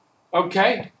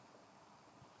 Okay?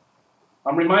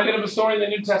 I'm reminded of a story in the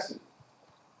New Testament.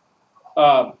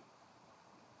 The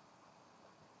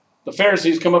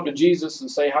Pharisees come up to Jesus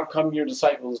and say, how come your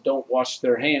disciples don't wash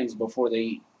their hands before they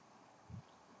eat?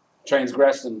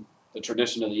 Transgressing the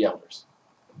tradition of the elders.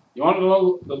 You want to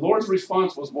know, the Lord's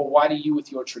response was, well, why do you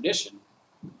with your tradition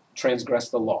transgress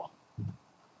the law?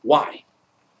 Why?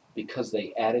 Because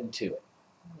they added to it.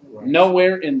 Right.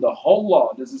 Nowhere in the whole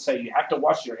law does it say you have to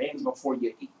wash your hands before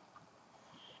you eat.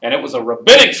 And it was a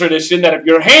rabbinic tradition that if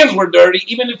your hands were dirty,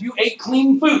 even if you ate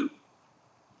clean food,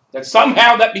 that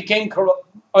somehow that became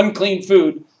unclean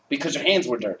food because your hands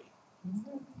were dirty.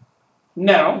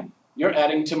 Now, you're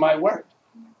adding to my word.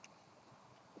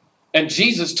 And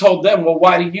Jesus told them, well,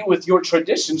 why do you with your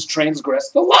traditions transgress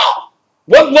the law?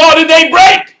 What law did they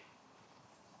break?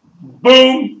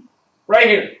 Boom. Right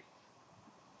here.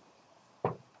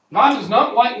 God does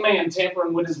not like man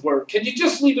tampering with his word. Can you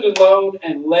just leave it alone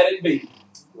and let it be?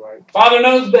 Right. Father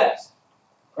knows best.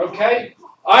 Okay?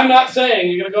 I'm not saying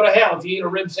you're going to go to hell if you eat a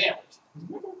rib sandwich.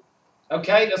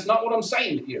 Okay? That's not what I'm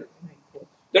saying here.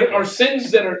 There are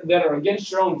sins that are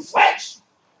against your own flesh,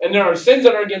 and there are sins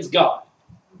that are against God.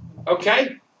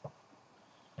 Okay?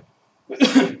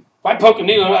 If I poke a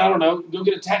needle, I don't know, go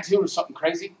get a tattoo or something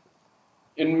crazy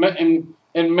in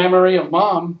memory of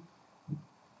Mom,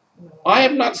 I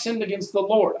have not sinned against the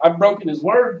Lord. I've broken his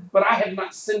word, but I have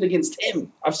not sinned against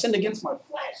him. I've sinned against my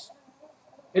flesh.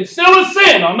 It's still a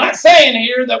sin. I'm not saying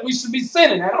here that we should be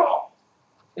sinning at all.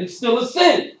 It's still a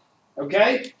sin.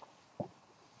 Okay?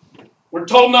 We're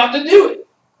told not to do it.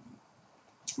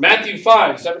 Matthew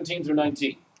 5:17 through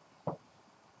 19.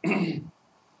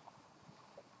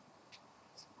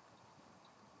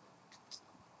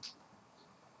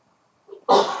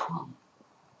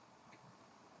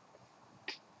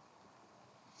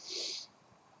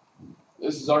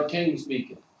 This is our King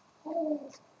speaking.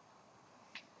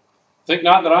 Think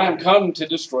not that I am come to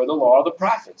destroy the law of the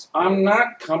prophets. I'm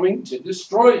not coming to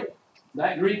destroy it.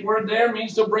 That Greek word there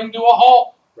means to bring to a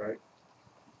halt. Right.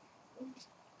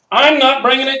 I'm not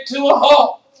bringing it to a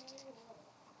halt.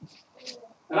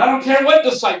 And I don't care what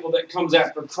disciple that comes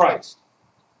after Christ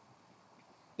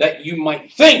that you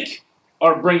might think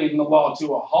are bringing the law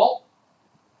to a halt.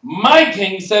 My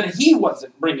King said he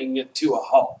wasn't bringing it to a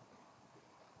halt,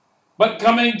 but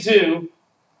coming to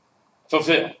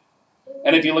fulfill.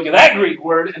 And if you look at that Greek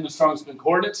word in the Strong's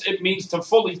Concordance, it means to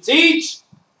fully teach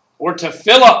or to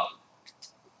fill up,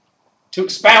 to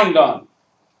expound on.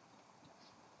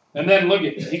 And then look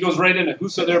at it. He goes right into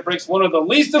whoso there breaks one of the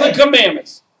least of the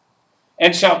commandments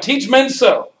and shall teach men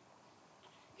so,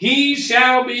 he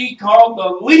shall be called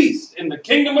the least in the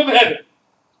kingdom of heaven.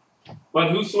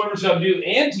 But whosoever shall do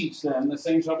and teach them, the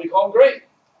same shall be called great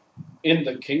in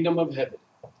the kingdom of heaven.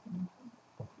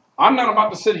 I'm not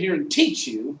about to sit here and teach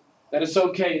you that it's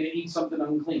okay to eat something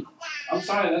unclean. I'm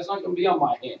sorry, that's not going to be on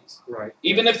my hands. Right.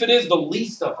 Even if it is the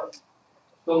least of them.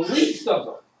 The least of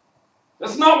them.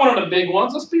 That's not one of the big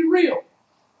ones. Let's be real.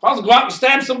 If I was to go out and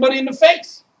stab somebody in the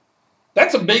face,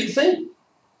 that's a big thing.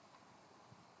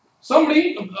 Somebody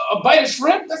eat a bite of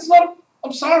shrimp, that's not,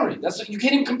 I'm sorry. You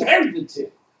can't even compare the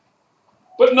two.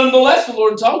 But nonetheless, the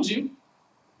Lord told you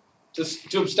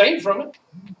to abstain from it.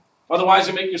 Otherwise,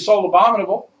 you make your soul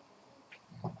abominable.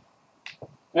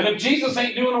 And if Jesus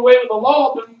ain't doing away with the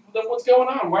law, then what's going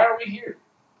on? Why are we here?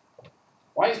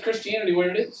 Why is Christianity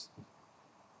where it is?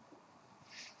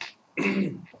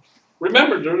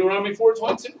 Remember Deuteronomy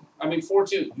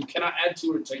 4:2. You cannot add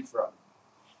to or take from.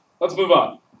 Let's move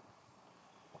on.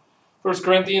 1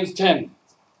 Corinthians 10.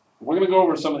 We're going to go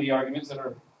over some of the arguments that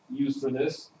are used for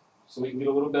this so we can get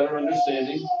a little better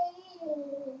understanding.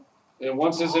 And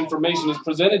once this information is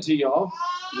presented to y'all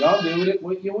do with it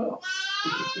what you will.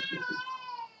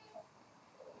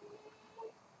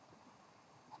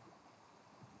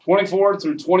 24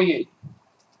 through 28.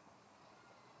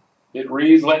 It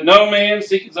reads, let no man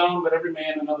seek his own, but every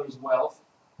man another's wealth.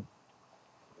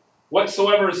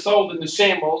 Whatsoever is sold in the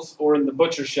shambles or in the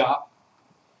butcher shop,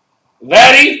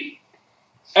 that eat,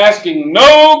 asking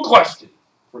no question,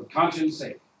 For conscience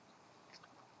sake.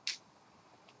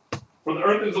 For the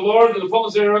earth is the Lord's and the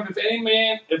fullness thereof. If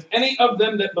any of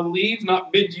them that believe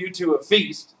not bid you to a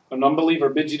feast, an unbeliever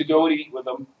bids you to go and eat with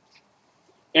them,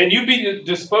 and you be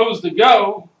disposed to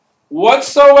go,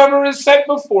 whatsoever is set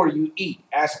before you, eat,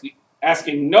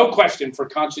 asking no question for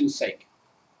conscience sake.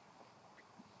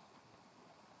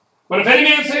 But if any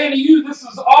man say unto you, this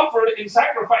is offered in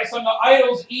sacrifice unto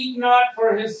idols, eat not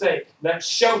for his sake. That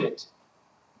showed it.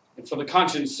 And for the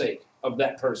conscience sake of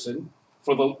that person.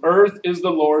 For the earth is the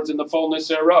Lord's and the fullness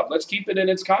thereof. Let's keep it in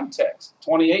its context.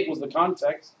 28 was the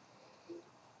context.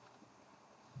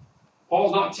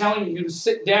 Paul's not telling you to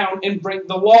sit down and break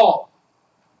the law.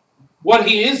 What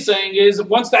he is saying is,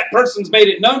 once that person's made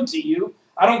it known to you,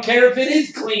 I don't care if it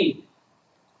is clean.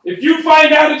 If you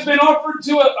find out it's been offered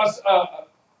to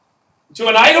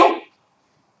an idol,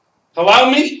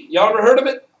 halal meat, y'all ever heard of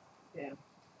it? Yeah.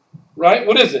 Right?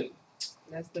 What is it?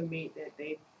 That's the meat that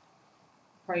they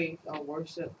pray or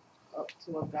worship up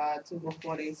to a god to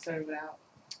before they serve it out.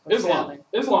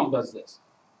 Islam does this.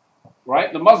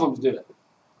 Right? The Muslims do it.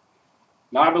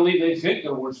 Now, I believe they think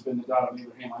they're worshiping the God of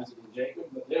Abraham, Isaac, and Jacob,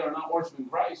 but they are not worshiping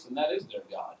Christ, and that is their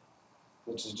God,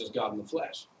 which is just God in the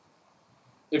flesh.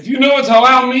 If you know it's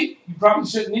halal meat, you probably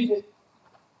shouldn't eat it.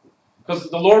 Because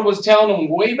the Lord was telling them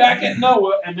way back at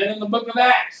Noah and then in the book of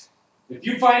Acts, if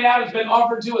you find out it's been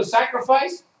offered to a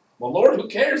sacrifice, well, Lord, who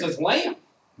cares? It's lamb.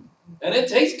 And it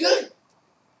tastes good.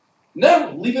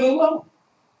 No, leave it alone.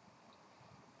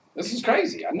 This is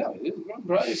crazy. I know.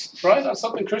 It's probably not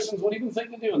something Christians would even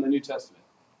think to do in the New Testament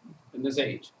in this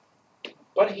age.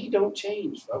 But he don't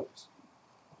change, folks.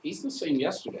 He's the same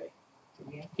yesterday.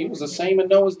 He was the same in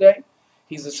Noah's day.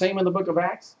 He's the same in the book of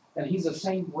Acts. And he's the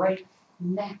same right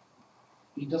now.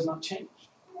 He does not change.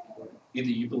 Either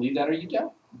you believe that or you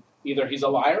don't. Either he's a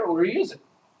liar or he isn't.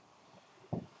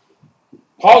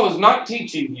 Paul is not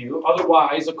teaching you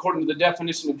otherwise according to the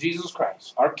definition of Jesus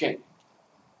Christ, our King.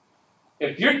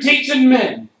 If you're teaching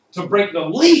men to break the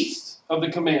least of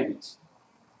the commandments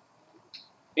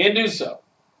and do so,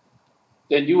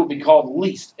 then you will be called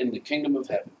least in the kingdom of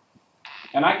heaven.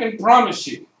 And I can promise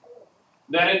you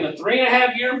that in the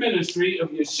 3.5-year ministry of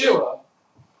Yeshua,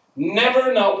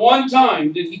 never, not one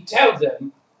time did he tell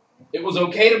them it was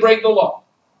okay to break the law.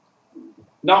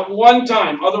 Not one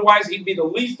time. Otherwise, he'd be the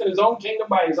least in his own kingdom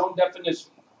by his own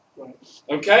definition.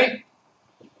 Okay?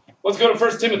 Let's go to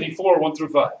 1 Timothy 4, 1 through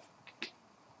 5.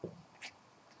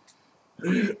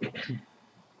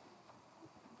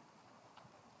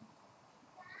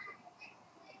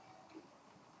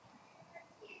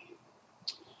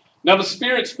 Now the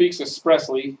Spirit speaks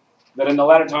expressly that in the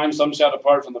latter time some shall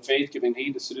depart from the faith, giving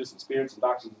heed to seducing spirits and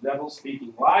doctrines of devils,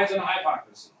 speaking lies and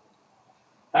hypocrisy,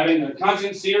 having their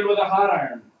conscience seared with a hot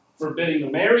iron, forbidding to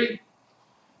marry,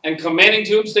 and commanding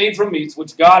to abstain from meats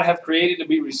which God hath created to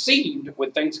be received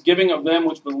with thanksgiving of them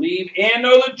which believe and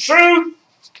know the truth,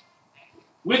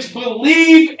 which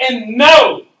believe and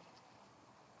know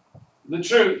the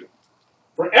truth.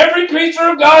 For every creature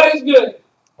of God is good,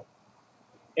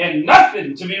 and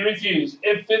nothing to be refused,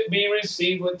 if it be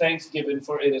received with thanksgiving,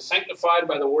 for it is sanctified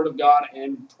by the word of God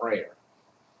and prayer.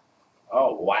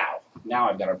 Oh, wow. Now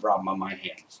I've got a problem on my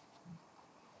hands.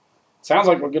 Sounds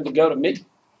like we're good to go to me,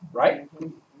 right?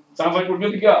 Sounds like we're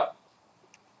good to go.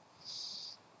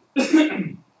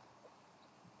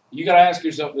 You got to ask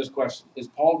yourself this question. Is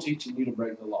Paul teaching you to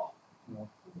break the law? No.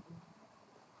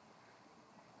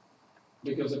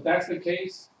 Because if that's the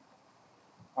case,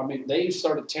 I mean, they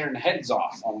started tearing heads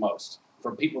off almost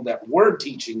for people that were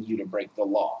teaching you to break the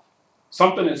law.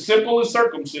 Something as simple as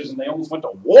circumcision, they almost went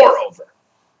to war over.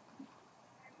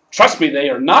 Trust me, they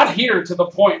are not here to the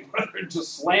point where they're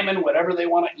just slamming whatever they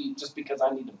want to eat just because I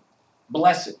need to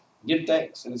bless it, give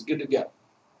thanks, and it's good to go.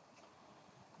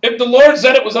 If the Lord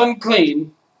said it was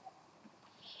unclean,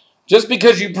 just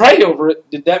because you pray over it,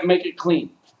 did that make it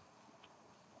clean?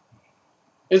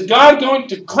 Is God going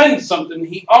to cleanse something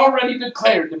he already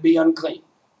declared to be unclean?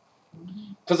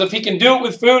 Because if he can do it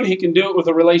with food, he can do it with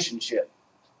a relationship.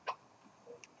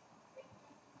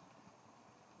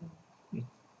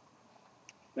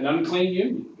 An unclean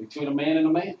union between a man and a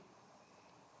man.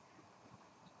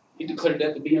 He declared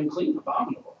that to be unclean,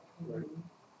 abominable.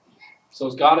 So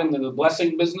is God in the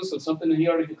blessing business of something that he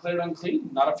already declared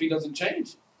unclean? Not if he doesn't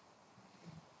change.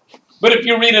 But if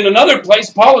you read in another place,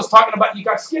 Paul is talking about you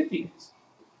got Scythians.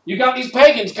 You got these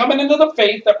pagans coming into the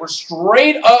faith that were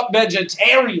straight up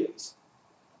vegetarians.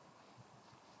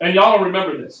 And y'all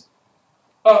remember this.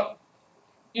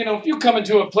 If you come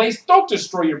into a place, don't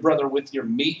destroy your brother with your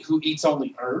meat who eats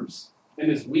only herbs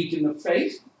and is weak in the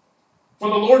faith. For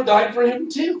the Lord died for him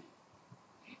too.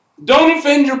 Don't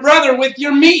offend your brother with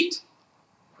your meat.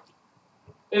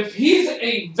 If he's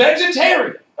a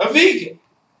vegetarian, a vegan,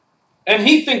 and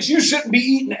he thinks you shouldn't be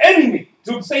eating any meat,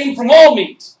 to abstain from all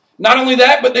meats, not only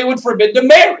that, but they would forbid to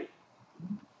marry.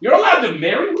 You're allowed to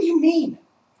marry? What do you mean?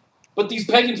 But these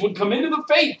pagans would come into the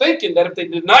faith thinking that if they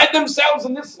denied themselves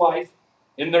in this life,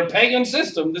 in their pagan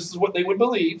system, this is what they would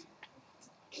believe.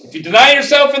 If you deny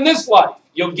yourself in this life,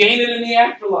 you'll gain it in the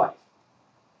afterlife.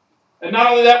 And not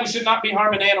only that, we should not be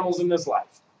harming animals in this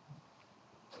life.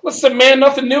 Listen, man,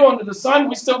 nothing new under the sun.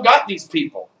 We still got these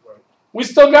people. We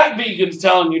still got vegans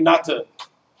telling you not to.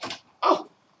 Oh,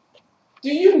 do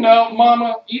you know,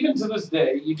 Mama, even to this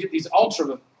day, you get these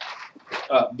ultra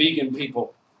vegan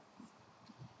people.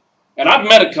 And I've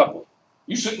met a couple.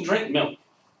 You shouldn't drink milk.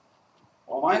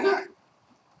 Well, why not?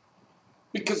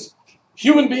 Because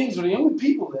human beings are the only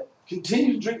people that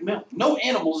continue to drink milk. No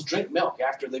animals drink milk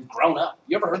after they've grown up.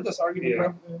 You ever heard this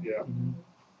argument? Yeah.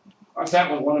 I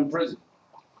sat with one in prison.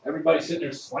 Everybody's sitting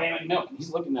there slamming milk, and he's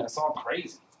looking at us all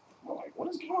crazy. We're like, what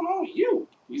is going on with you?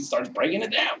 He starts breaking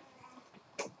it down.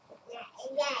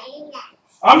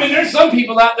 I mean, there's some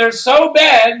people out there so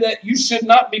bad that you should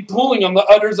not be pulling on the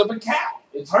udders of a cow.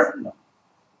 It's hurting them.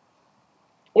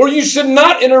 Or you should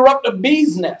not interrupt a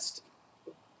bee's nest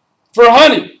for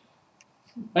honey.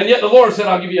 And yet the Lord said,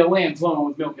 I'll give you a lamb flowing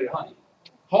with milk and honey.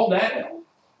 Hold that out.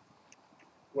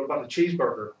 What about the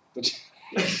cheeseburger?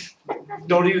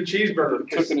 Don't eat a cheeseburger.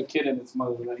 Cooking a kid in its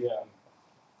mother. Yeah.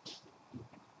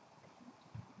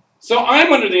 So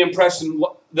I'm under the impression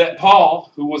that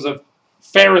Paul, who was a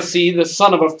Pharisee, the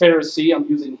son of a Pharisee, I'm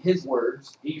using his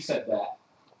words, he said that.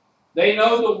 They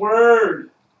know the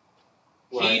word.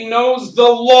 Right. He knows the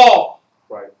law.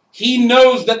 Right. He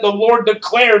knows that the Lord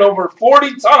declared over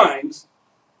 40 times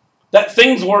that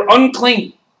things were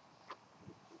unclean.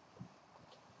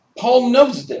 Paul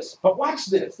knows this, but watch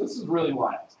this. This is really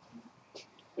wild.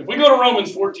 If we go to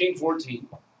Romans 14:14.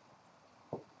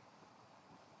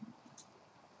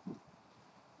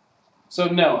 So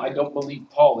no, I don't believe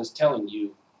Paul is telling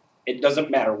you it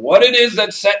doesn't matter what it is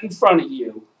that's set in front of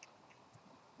you.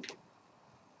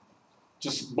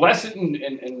 Just bless it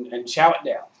and chow it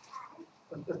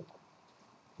down.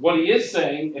 What he is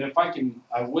saying, and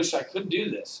I wish I could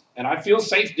do this, and I feel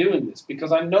safe doing this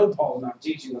because I know Paul's not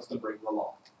teaching us to break the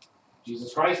law.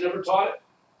 Jesus Christ never taught it.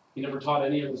 He never taught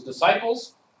any of his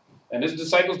disciples, and his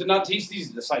disciples did not teach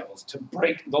these disciples to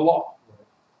break the law.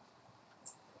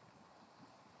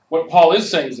 What Paul is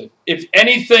saying is that if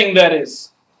anything that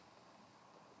is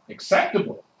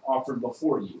acceptable offered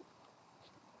before you,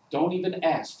 don't even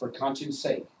ask for conscience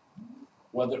sake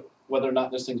whether or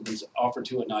not this thing's been offered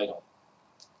to an idol.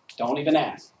 Don't even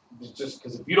ask. It's just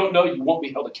because if you don't know, you won't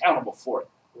be held accountable for it.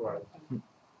 Right.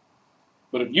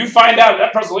 But if you find out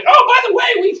that person's like, oh, by the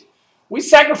way, we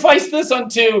sacrificed this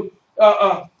unto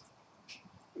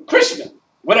Krishna,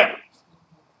 whatever.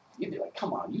 You'd be like,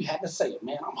 come on, you had to say it,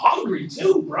 man. I'm hungry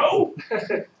too, bro.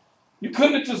 You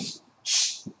couldn't have just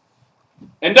shh.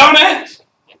 And don't ask.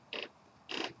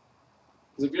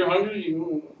 Because if you're hungry,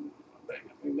 you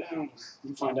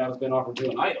find out it's been offered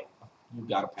to an idol. You've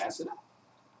got to pass it up.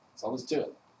 That's all there's to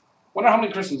it. Wonder how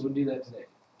many Christians would do that today.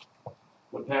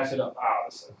 Would pass it up.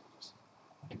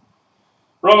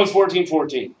 Romans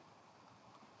 14:14.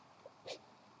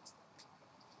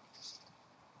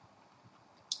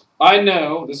 I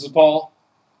know, this is Paul,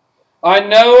 I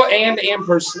know and am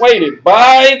persuaded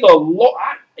by the Lord.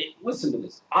 Listen to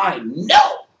this. I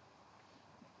know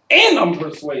and I'm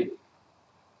persuaded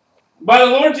by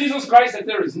the Lord Jesus Christ that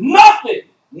there is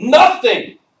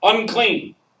nothing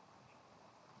unclean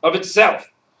of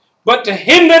itself. But to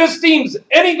him that esteems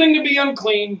anything to be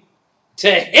unclean,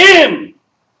 to him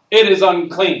it is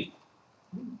unclean.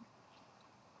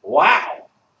 Wow.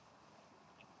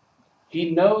 He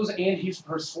knows and he's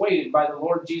persuaded by the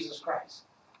Lord Jesus Christ,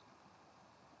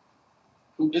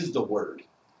 who is the Word,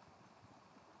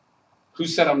 who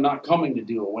said, I'm not coming to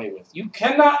do away with. You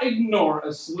cannot ignore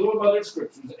a slew of other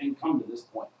scriptures and come to this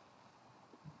point.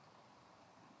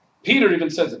 Peter even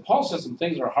says it. Paul says some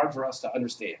things that are hard for us to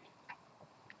understand.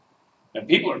 And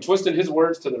people are twisting his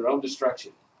words to their own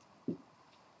destruction.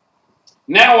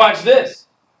 Now watch this.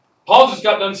 Paul just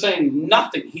got done saying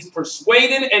nothing. He's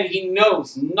persuaded and he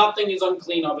knows nothing is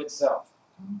unclean of itself.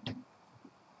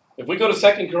 If we go to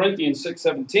 2 Corinthians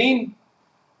 6:17,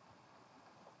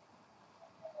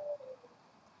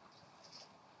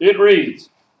 it reads,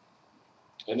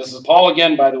 and this is Paul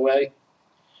again, by the way,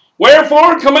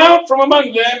 wherefore come out from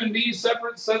among them and be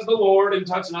separate, says the Lord, and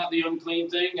touch not the unclean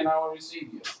thing, and I will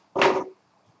receive you.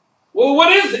 Well,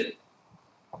 what is it?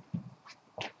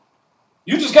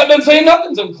 You just got done saying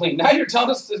nothing's unclean. Now you're telling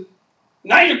us to,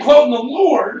 now you're quoting the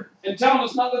Lord and telling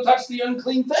us not to touch the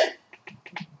unclean thing.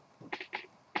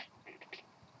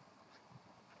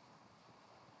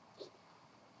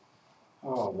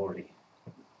 Oh, Lordy.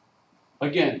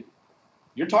 Again,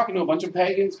 you're talking to a bunch of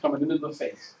pagans coming into the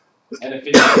faith. And if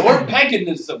it's your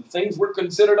paganism, things were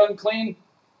considered unclean,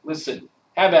 listen,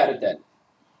 have at it then.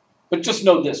 But just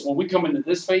know this, when we come into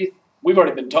this faith, we've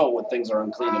already been told what things are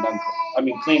unclean and unclean. I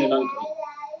mean, clean and unclean.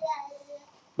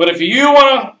 But if you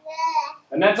want to,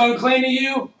 and that's unclean to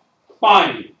you,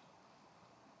 fine.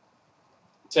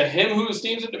 To him who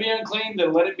esteems it to be unclean,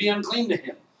 then let it be unclean to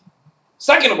him.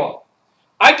 Second of all,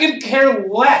 I could care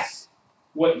less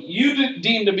what you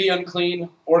deem to be unclean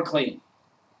or clean.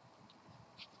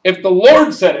 If the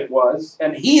Lord said it was,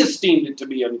 and he esteemed it to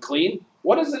be unclean,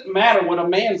 what does it matter what a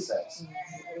man says?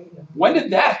 When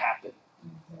did that happen?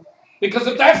 Because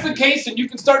if that's the case, and you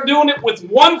can start doing it with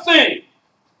one thing,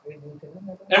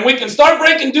 and we can start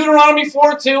breaking Deuteronomy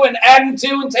 4:2 and adding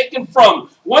to and taking from.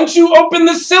 Once you open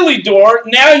the silly door,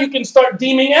 now you can start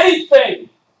deeming anything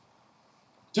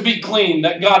to be clean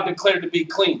that God declared to be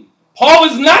clean. Paul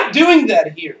is not doing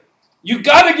that here. You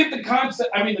got to get the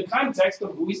context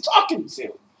of who he's talking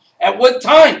to. At what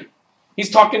time? He's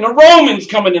talking to Romans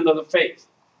coming into the faith.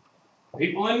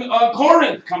 People in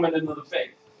Corinth coming into the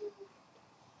faith.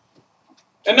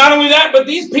 And not only that, but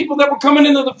these people that were coming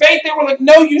into the faith, they were like,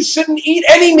 no, you shouldn't eat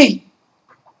any meat.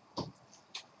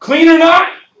 Clean or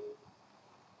not.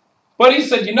 But he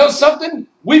said, you know something?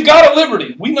 We've got a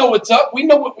liberty. We know what's up. We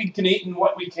know what we can eat and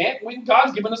what we can't.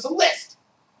 God's given us a list.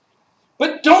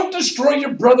 But don't destroy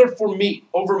your brother for meat,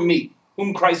 over meat,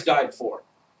 whom Christ died for.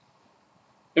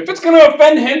 If it's going to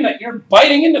offend him that you're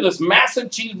biting into this massive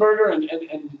cheeseburger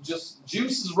and just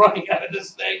juice is running out of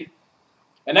this thing,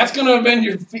 and that's going to offend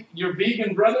your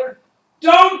vegan brother,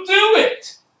 don't do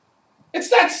it. It's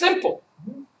that simple.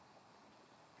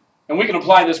 And we can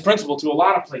apply this principle to a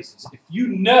lot of places. If you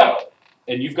know,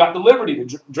 and you've got the liberty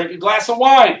to drink a glass of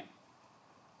wine,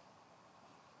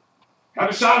 have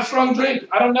a shot of strong drink,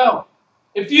 I don't know.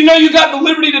 If you know you got the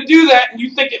liberty to do that and you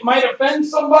think it might offend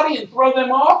somebody and throw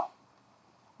them off,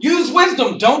 use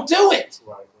wisdom. Don't do it.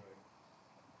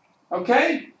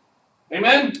 Okay?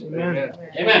 Amen? Amen.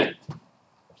 Amen.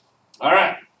 All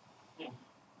right.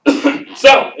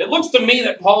 So, it looks to me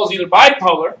that Paul is either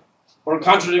bipolar or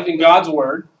contradicting God's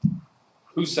word,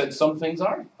 who said some things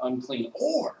are unclean.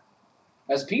 Or,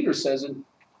 as Peter says in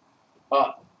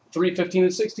 3:15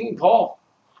 and 16, Paul,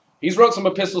 he's wrote some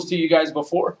epistles to you guys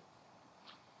before.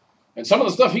 And some of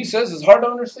the stuff he says is hard to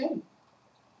understand.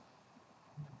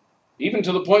 Even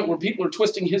to the point where people are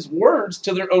twisting his words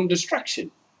to their own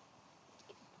destruction.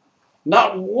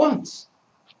 Not once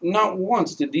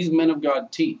did these men of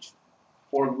God teach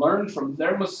or learn from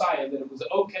their Messiah that it was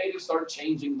okay to start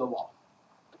changing the law.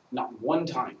 Not one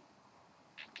time.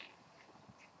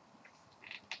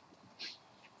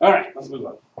 All right, let's move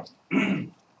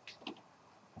on.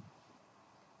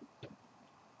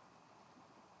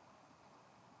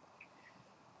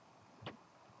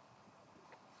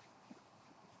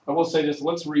 I will say this.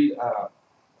 Let's read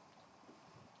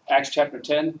Acts chapter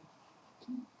 10.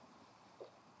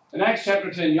 In Acts chapter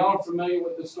 10, y'all are familiar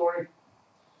with the story?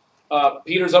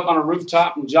 Peter's up on a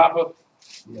rooftop in Joppa.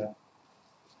 Yeah.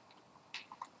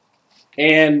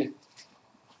 And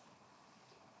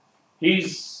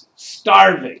he's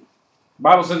starving. The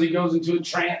Bible says he goes into a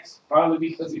trance, probably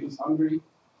because he was hungry.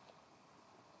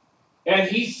 And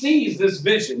he sees this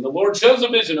vision. The Lord shows a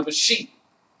vision of a sheep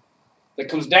that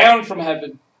comes down from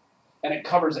heaven, and it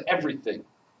covers everything.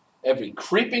 Every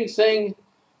creeping thing,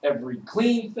 every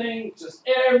clean thing, just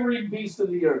every beast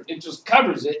of the earth. It just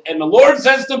covers it. And the Lord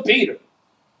says to Peter,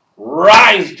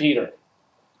 rise, Peter.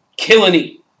 Kill and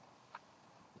eat.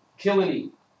 Kill and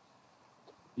eat.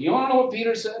 You want to know what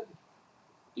Peter said?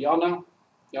 Y'all know?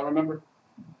 Y'all remember?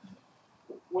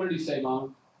 What did he say,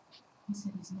 Mom? He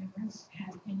said he's never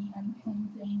had any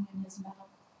unclean thing in his mouth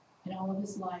in all of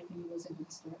his life, and he was a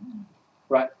minister.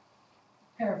 Right.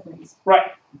 Paraphrase.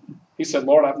 Right. He said,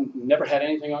 Lord, I've never had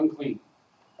anything unclean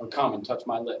or come and touch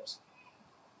my lips.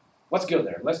 Let's go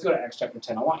there. Let's go to Acts chapter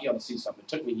 10. I want y'all to see something. It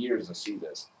took me years to see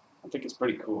this. I think it's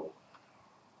pretty cool.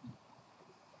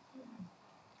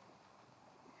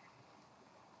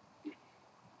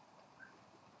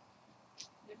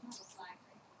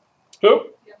 Who?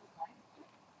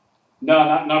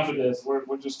 No, not for this.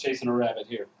 We're just chasing a rabbit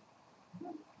here,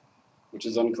 which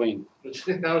is unclean.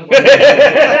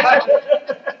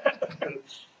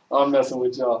 I'm messing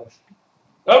with y'all.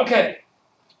 Okay.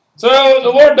 So the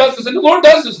Lord does this, and the Lord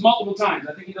does this multiple times.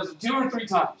 I think he does it 2 or 3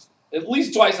 times. At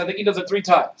least twice. I think he does it 3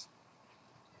 times.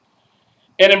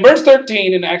 And in verse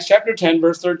 13, in Acts chapter 10,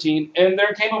 verse 13, and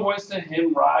there came a voice to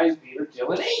him, rise, Peter,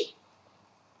 kill and eat.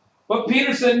 But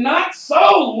Peter said, not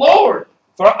so, Lord,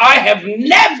 for I have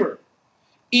never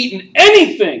eaten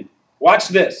anything, watch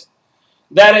this,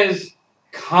 that is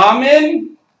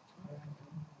common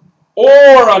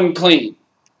or unclean.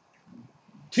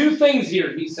 Two things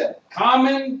here, he said.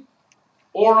 Common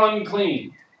or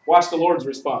unclean. Watch the Lord's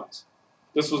response.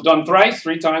 This was done thrice,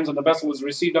 3 times, and the vessel was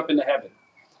received up into heaven.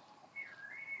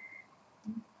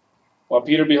 While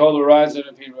Peter, behold, arises,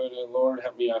 and Peter, Lord,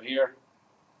 help me out here.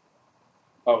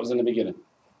 Oh, it was in the beginning.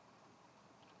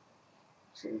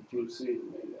 So Peter, see,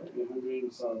 you're hungry,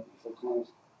 so full clothes.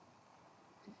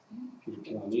 Peter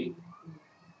cannot eat.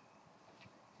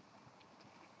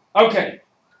 Okay.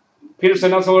 Peter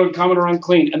said, not so Lord, common or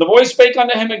unclean. And the voice spake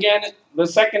unto him again the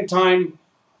second time,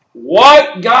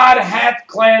 what God hath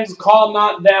cleansed, call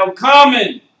not thou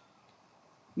common.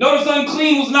 Notice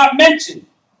unclean was not mentioned.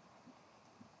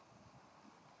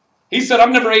 He said,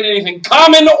 I've never ate anything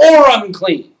common or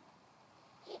unclean.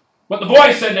 But the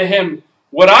boy said to him,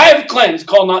 what I have cleansed,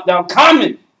 call not thou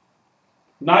common,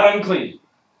 not unclean.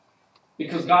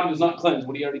 Because God does not cleanse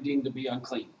what he already deemed to be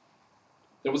unclean.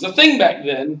 There was a thing back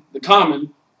then, the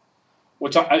common,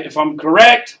 which if I'm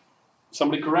correct,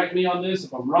 somebody correct me on this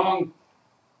if I'm wrong,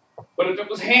 but if it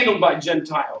was handled by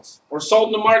Gentiles or sold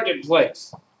in the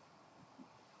marketplace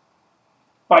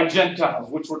by Gentiles,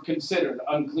 which were considered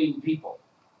unclean people,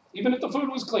 even if the food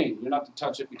was clean, you're not to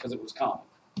touch it because it was common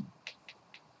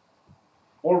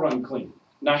or unclean.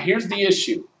 Now here's the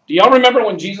issue. Do y'all remember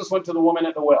when Jesus went to the woman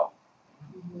at the well?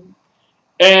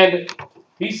 And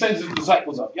he sends his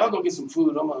disciples up. Y'all go get some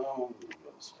food.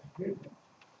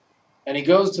 And he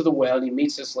goes to the well and he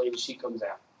meets this lady. She comes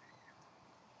out.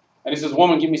 And he says,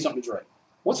 woman, give me something to drink.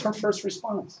 What's her first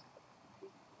response?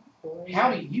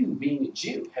 How do you, being a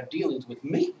Jew, have dealings with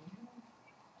me?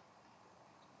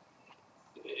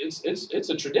 It's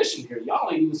a tradition here.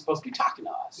 Y'all ain't even supposed to be talking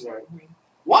to us. Right.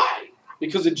 Why?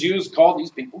 Because the Jews call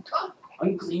these people common,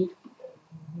 unclean people.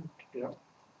 Yeah.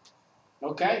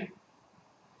 Okay?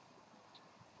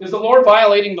 Is the Lord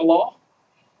violating the law?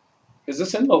 Is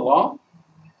this in the law?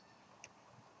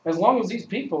 As long as these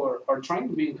people are trying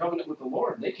to be in covenant with the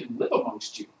Lord, they can live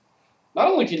amongst you. Not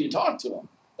only can you talk to them,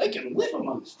 they can live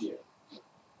amongst you.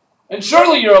 And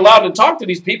surely you're allowed to talk to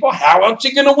these people. How aren't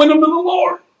you going to win them to the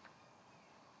Lord?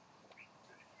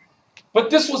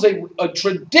 But this was a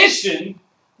tradition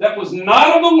that was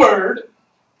not of the Word.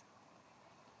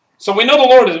 So we know the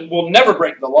Lord will never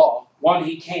break the law. One,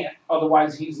 he can't.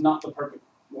 Otherwise, he's not the perfect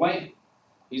Lamb.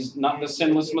 He's not the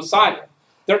sinless Messiah.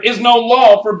 There is no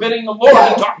law forbidding the Lord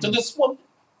to talk to this woman.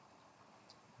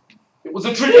 It was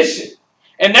a tradition.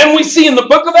 And then we see in the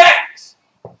book of Acts,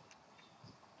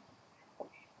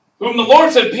 whom the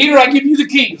Lord said, Peter, I give you the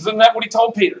keys. Isn't that what he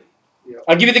told Peter? Yeah.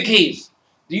 I'll give you the keys.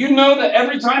 Do you know that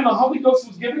every time the Holy Ghost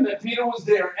was given, that Peter was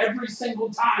there every single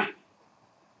time?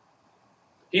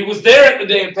 He was there at the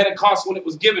day of Pentecost when it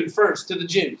was given first to the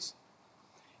Jews.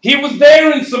 He was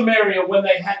there in Samaria when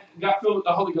they got filled with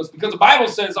the Holy Ghost. Because the Bible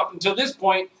says up until this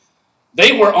point,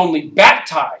 they were only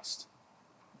baptized.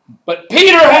 But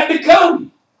Peter had to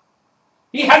come.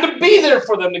 He had to be there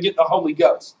for them to get the Holy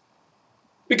Ghost.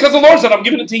 Because the Lord said, I'm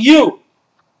giving it to you.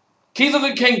 Keys of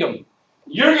the kingdom.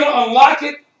 You're going to unlock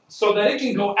it so that it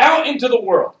can go out into the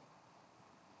world.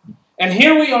 And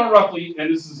here we are roughly,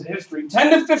 and this is history,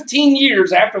 10 to 15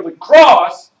 years after the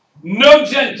cross, no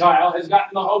Gentile has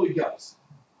gotten the Holy Ghost.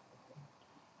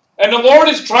 And the Lord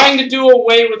is trying to do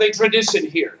away with a tradition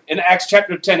here in Acts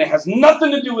chapter 10. It has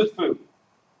nothing to do with food.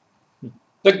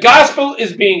 The gospel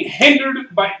is being hindered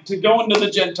to go into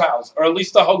the Gentiles, or at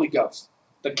least the Holy Ghost,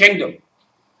 the kingdom.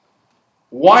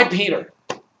 Why Peter?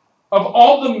 Of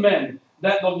all the men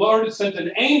that the Lord sent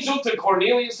an angel to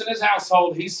Cornelius and his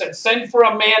household, he said, send for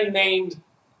a man named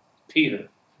Peter.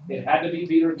 It had to be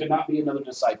Peter. It could not be another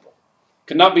disciple. It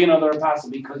could not be another apostle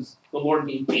because the Lord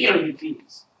gave Peter the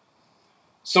keys.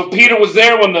 So Peter was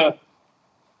there when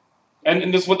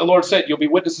and this is what the Lord said, you'll be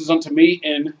witnesses unto me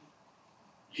in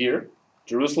here,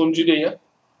 Jerusalem, Judea,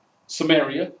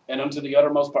 Samaria, and unto the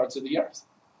uttermost parts of the earth.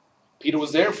 Peter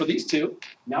was there for these two.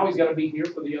 Now he's got to be here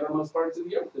for the uttermost parts of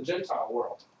the earth, the Gentile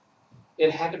world.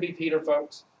 It had to be Peter,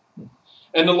 folks.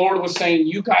 And the Lord was saying,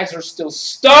 you guys are still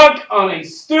stuck on a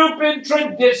stupid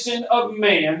tradition of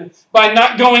man by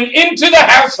not going into the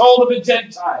household of a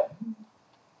Gentile.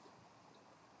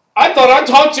 I thought I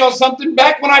taught y'all something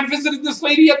back when I visited this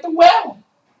lady at the well.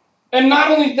 And not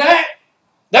only that,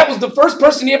 that was the first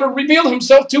person he ever revealed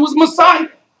himself to as Messiah.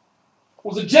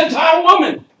 Was a Gentile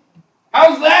woman.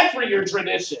 How's that for your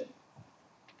tradition?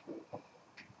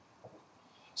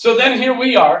 So then here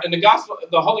we are, and the gospel,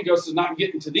 the Holy Ghost is not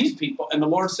getting to these people, and the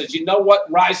Lord says, you know what?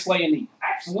 Rise, slay, and eat.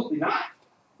 Absolutely not.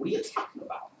 What are you talking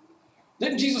about?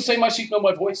 Didn't Jesus say, my sheep know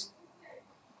my voice?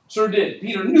 Sure did.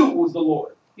 Peter knew it was the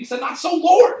Lord. He said, not so,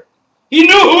 Lord. He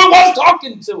knew who it was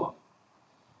talking to him.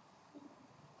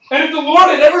 And if the Lord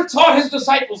had ever taught his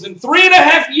disciples in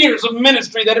 3.5 years of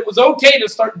ministry that it was okay to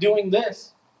start doing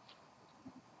this,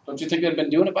 don't you think they'd been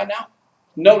doing it by now?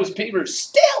 Notice Peter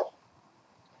still.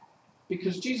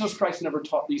 Because Jesus Christ never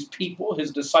taught these people,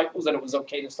 his disciples, that it was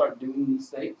okay to start doing these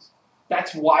things.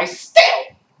 That's why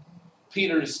still,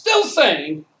 Peter is still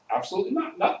saying, absolutely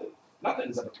not, nothing. Nothing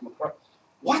has ever come across.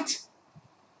 What?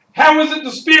 How is it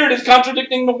the Spirit is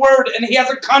contradicting the Word and he has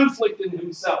a conflict in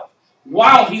himself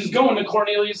while he's going to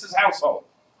Cornelius' household?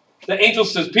 The angel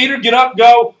says, Peter, get up,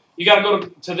 go. You got to go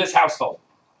to this household.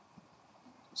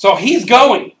 So he's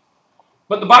going.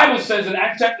 But the Bible says in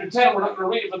Acts chapter 10, we're not going to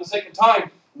read it for the sake of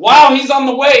time, while he's on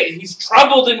the way, he's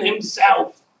troubled in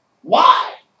himself.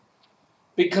 Why?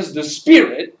 Because the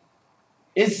Spirit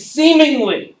is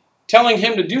seemingly telling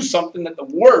him to do something that the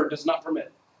Word does not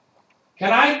permit.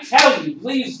 Can I tell you,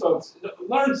 please, folks,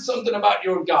 learn something about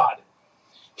your God.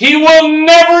 He will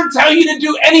never tell you to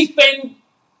do anything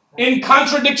in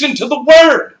contradiction to the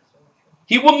Word.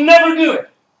 He will never do it.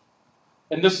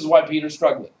 And this is why Peter's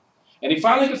struggling. And he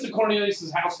finally gets to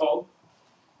Cornelius' household.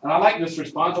 And I like this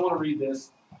response. I want to read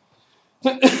this.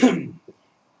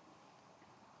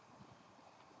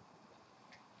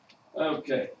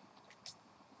 Okay.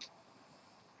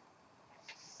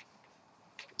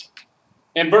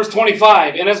 In verse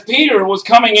 25, and as Peter was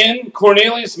coming in,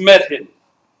 Cornelius met him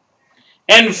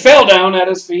and fell down at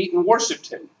his feet and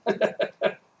worshipped him.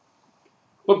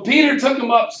 But Peter took him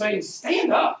up, saying,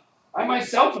 stand up. I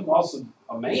myself am also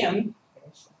a man.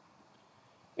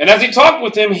 And as he talked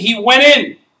with him, he went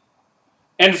in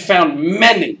and found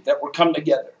many that were come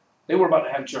together. They were about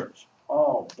to have church.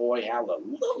 Oh boy,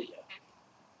 hallelujah.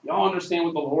 Y'all understand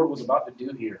what the Lord was about to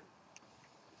do here.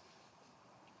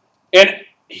 And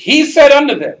he said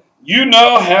unto them, you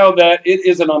know how that it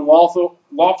is an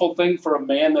lawful thing for a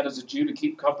man that is a Jew to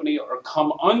keep company or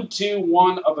come unto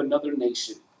one of another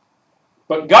nation.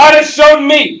 But God has shown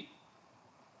me.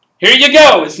 Here you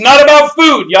go. It's not about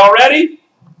food. Y'all ready?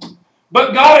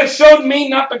 But God has showed me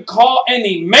not to call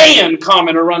any man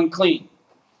common or unclean.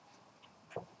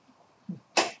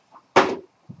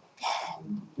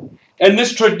 And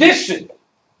this tradition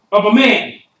of a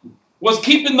man was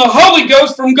keeping the Holy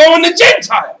Ghost from going to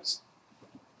Gentiles.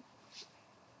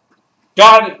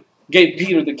 God gave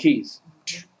Peter the keys.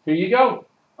 Here you go.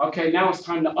 Okay, now it's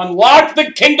time to unlock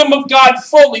the kingdom of God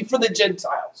fully for the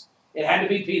Gentiles. It had to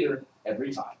be Peter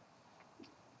every time.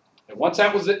 And once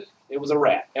that was it, it was a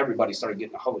wrap. Everybody started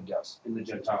getting the Holy Ghost in the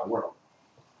Gentile world.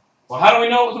 Well, how do we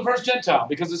know it was the first Gentile?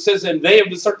 Because it says, and they of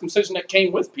the circumcision that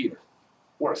came with Peter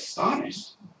were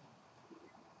astonished.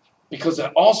 Because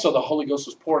also the Holy Ghost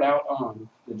was poured out on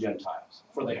the Gentiles.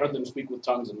 For they heard them speak with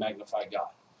tongues and magnify God.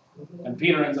 And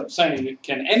Peter ends up saying,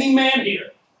 can any man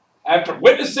here, after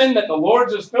witnessing that the Lord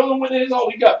just filled them with his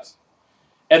Holy Ghost,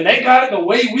 and they got it the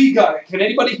way we got it, can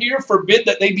anybody here forbid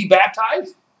that they be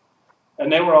baptized?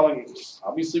 And they were all like,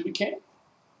 obviously we can't.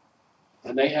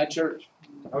 And they had church.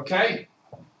 Okay?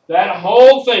 That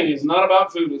whole thing is not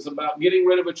about food. It's about getting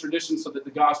rid of a tradition so that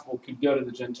the gospel could go to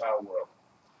the Gentile world.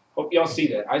 Hope y'all see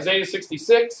that. Isaiah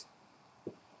 66.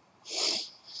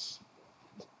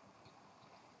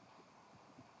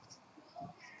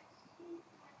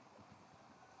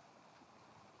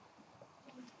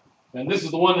 And this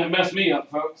is the one that messed me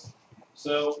up, folks.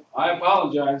 So I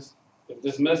apologize if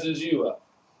this messes you up.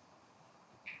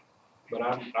 But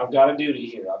I've got a duty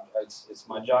here. It's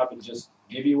my job to just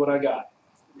give you what I got.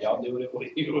 Y'all do with it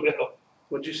what you will.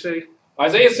 What'd you say?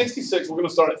 Isaiah 66, we're going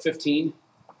to start at 15.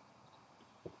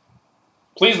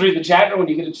 Please read the chapter when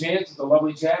you get a chance. It's a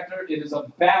lovely chapter. It is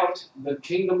about the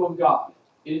kingdom of God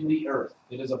in the earth.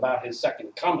 It is about his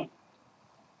second coming.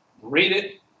 Read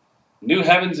it. New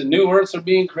heavens and new earths are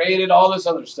being created, all this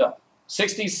other stuff.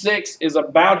 66 is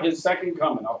about his second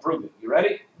coming. I'll prove it. You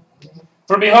ready?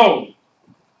 For behold,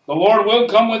 the Lord will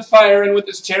come with fire and with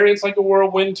his chariots like a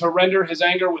whirlwind to render his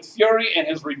anger with fury and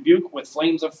his rebuke with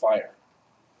flames of fire.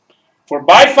 For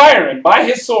by fire and by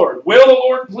his sword will the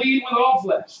Lord plead with all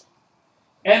flesh,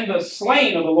 and the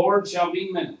slain of the Lord shall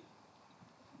be many.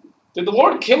 Did the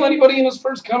Lord kill anybody in his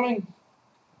first coming?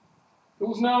 There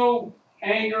was no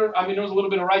anger. I mean, there was a little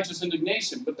bit of righteous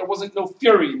indignation, but there wasn't no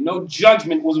fury. No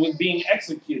judgment was being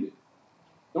executed.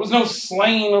 There was no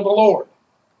slaying of the Lord.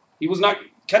 He was not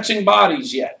catching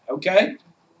bodies yet, okay?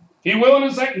 He will in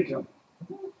his second coming.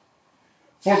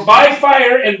 For by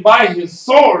fire and by his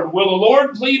sword will the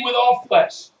Lord plead with all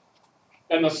flesh,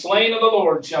 and the slain of the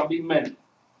Lord shall be many.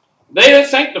 They that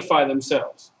sanctify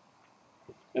themselves,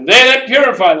 and they that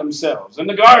purify themselves in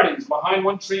the gardens behind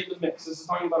one tree in the midst. This is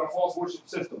talking about a false worship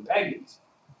system, pagans.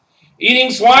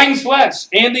 Eating swine's flesh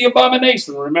and the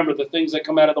abomination, remember the things that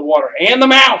come out of the water, and the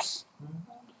mouse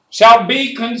shall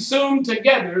be consumed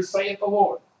together, saith the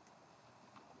Lord.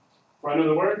 For I know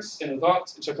the words and the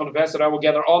thoughts, it shall come to pass that I will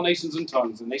gather all nations and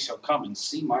tongues, and they shall come and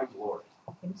see my glory.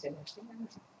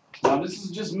 Now this is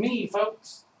just me,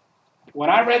 folks. When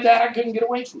I read that, I couldn't get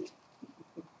away from it.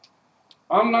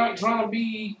 I'm not trying to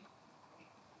be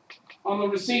on the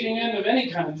receiving end of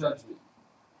any kind of judgment,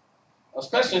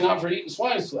 especially not for eating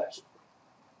swine's flesh.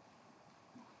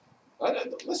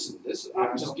 Listen,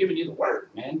 I'm just giving you the word,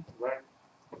 man. Right.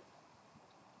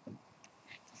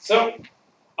 So,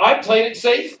 I played it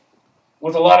safe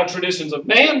with a lot of traditions of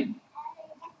man.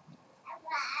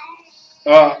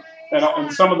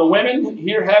 And some of the women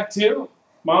here have too.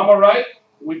 Mama, right?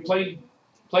 We played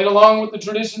along with the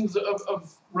traditions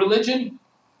of religion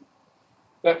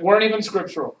that weren't even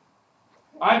scriptural.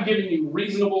 I'm giving you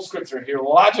reasonable scripture here,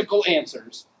 logical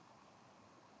answers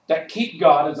that keep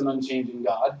God as an unchanging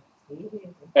God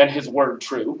and his word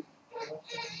true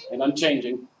and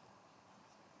unchanging.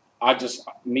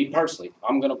 Me personally,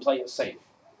 I'm going to play it safe.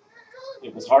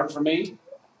 It was hard for me.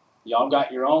 Y'all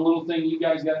got your own little thing you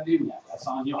guys got to do now. That's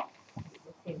on y'all.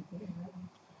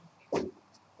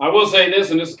 I will say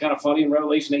this, and this is kind of funny, in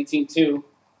Revelation 18:2.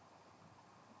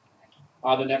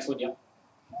 The next one, yeah.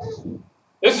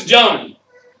 This is John.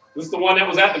 This is the one that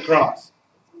was at the cross.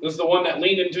 This is the one that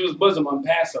leaned into his bosom on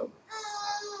Passover.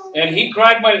 And he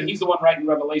cried mightily. He's the one writing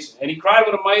Revelation. And he cried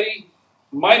with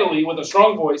mightily with a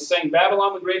strong voice, saying,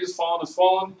 Babylon the great is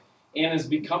fallen, and has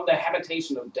become the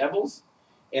habitation of devils,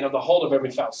 and of the hold of every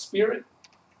foul spirit,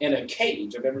 and a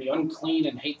cage of every unclean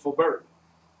and hateful bird.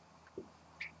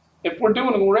 If we're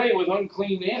doing away with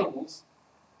unclean animals,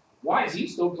 why is he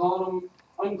still calling them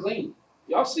unclean?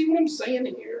 Y'all see what I'm saying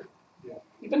here? Yeah.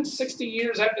 Even 60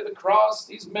 years after the cross,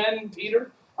 these men,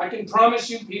 Peter, I can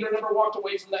promise you, Peter never walked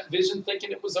away from that vision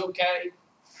thinking it was okay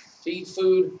to eat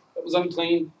food that was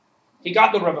unclean. He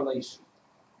got the revelation.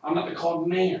 I'm not the called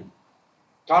man.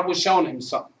 God was showing him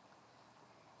something.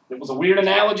 It was a weird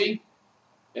analogy.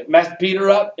 It messed Peter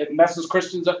up. It messes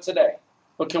Christians up today.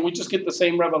 But can we just get the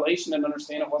same revelation and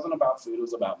understand it wasn't about food, it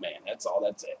was about man. That's all,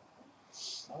 that's it.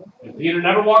 And Peter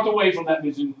never walked away from that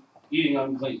vision eating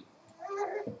unclean.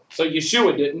 So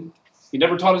Yeshua didn't. He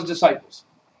never taught his disciples.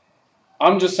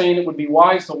 I'm just saying it would be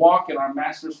wise to walk in our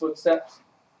master's footsteps.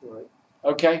 Right.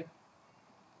 Okay?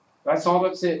 That's all,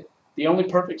 that's it. The only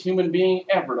perfect human being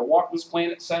ever to walk this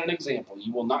planet set an example.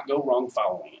 You will not go wrong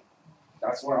following it.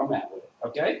 That's where I'm at with it.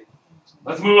 Okay?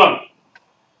 Let's move on.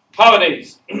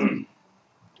 Holidays.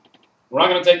 We're not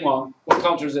going to take long. What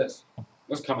culture is this?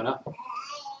 What's coming up?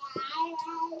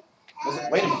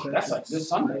 Wait a minute. That's like this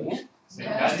Sunday, ain't it?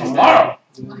 That's tomorrow.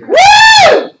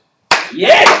 Woo!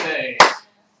 Yeah!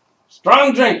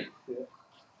 Strong drink.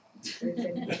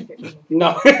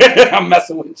 No, I'm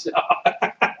messing with y'all.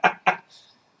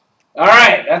 All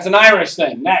right, that's an Irish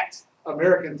thing. Next.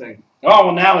 American thing. Oh,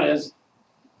 well, now it is.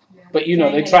 But you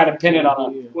know, they try to pin it on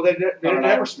a... Well, they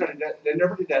never spent it. They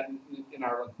never did that in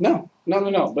Ireland. No.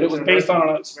 But it was based on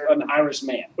an Irish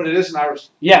man. But it is an Irish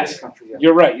country. Yeah.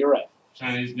 You're right.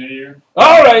 Chinese New Year.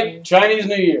 All right, Chinese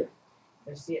New Year.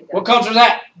 What culture is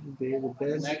that? Day of the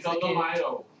Dead.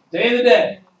 Day of the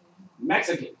Dead.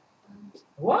 Mexican.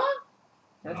 What?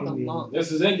 That's the monk.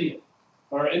 This is India.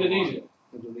 Or Indonesia.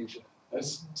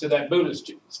 That's to that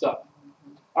Buddhist stuff.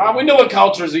 We know what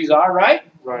cultures these are, right?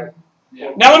 Right.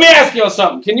 Yeah. Now let me ask you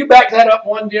something. Can you back that up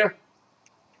one, dear?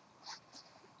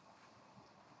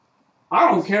 I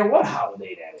don't care what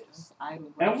holiday that is.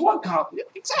 And what holiday.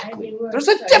 Exactly. There's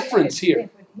a difference here.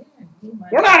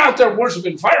 We're not out there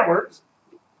worshiping fireworks.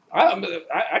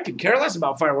 I could care less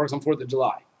about fireworks on 4th of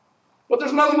July. But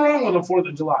there's nothing wrong with the 4th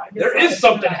of July. There is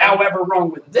something, however,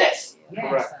 wrong with this.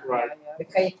 Correct. Right.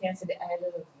 Because you can't see the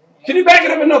island. Can you back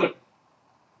it up another?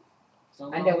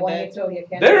 And the one you told you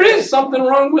can't. There is something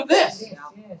wrong with this.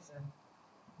 Yes.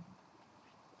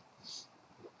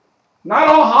 Not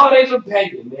all holidays are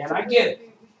pagan, man. I get it.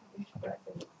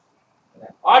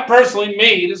 I personally,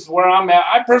 this is where I'm at.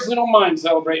 I personally don't mind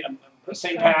celebrating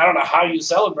St. Pat. I don't know how you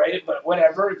celebrate it, but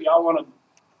whatever. If y'all want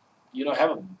to,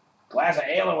 have a glass of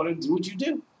ale or whatever, do what you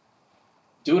do.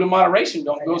 Do it in moderation.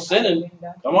 Don't go sinning.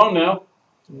 Come on now.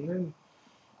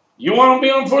 You want to be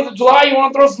on 4th of July? You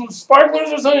want to throw some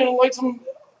sparklers or something? Like some,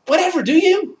 whatever. Do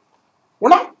you? We're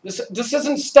not. This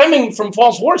isn't stemming from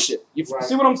false worship. You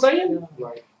see what I'm saying?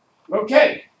 Right.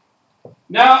 Okay.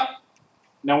 Now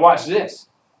watch this.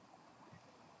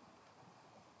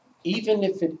 Even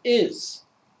if it is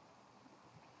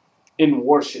in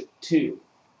worship to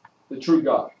the true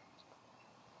God,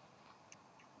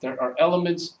 there are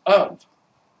elements of,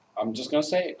 I'm just going to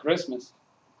say it, Christmas,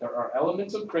 There are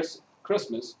elements of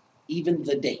Christmas, even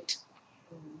the date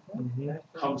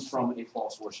comes from a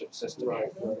false worship system.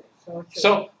 Right.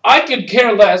 So I could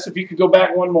care less, if you could go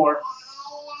back one more,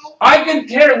 I could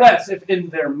care less if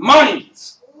in their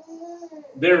minds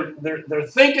they're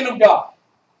thinking of God.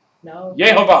 No.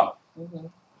 Yehovah. Mm-hmm.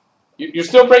 You're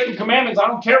still breaking commandments. I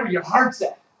don't care where your heart's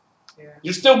at. Yeah.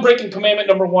 You're still breaking commandment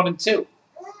number 1 and 2.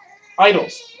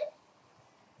 Idols.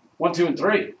 1, 2, and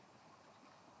 3.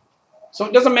 So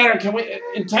it doesn't matter.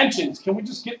 Intentions? Can we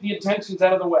just get the intentions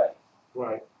out of the way?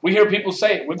 Right. We hear people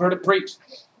say it. We've heard it preached.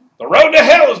 The road to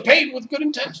hell is paved with good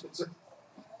intentions.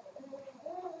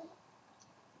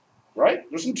 Right?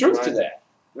 There's some truth to that.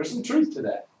 There's some truth to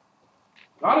that.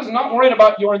 God is not worried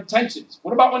about your intentions.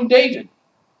 What about when David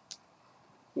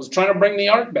was trying to bring the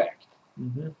ark back?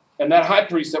 Mm-hmm. And that high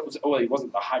priest that was, well, he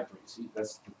wasn't the high priest.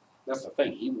 That's the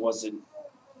thing. He wasn't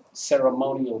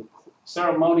ceremonially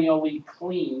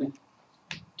clean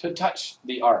to touch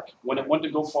the ark when it went to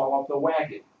go fall off the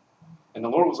wagon. And the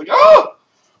Lord was like, oh!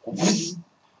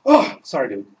 Oh, sorry,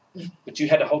 dude. But you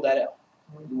had to hold that out.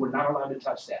 You were not allowed to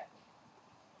touch that.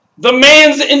 The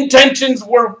man's intentions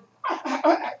were,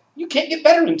 you can't get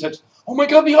better intentions. Oh my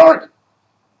God, the ark.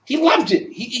 He loved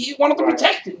it. He wanted to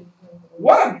protect it.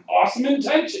 What an awesome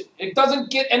intention. It doesn't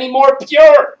get any more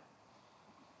pure.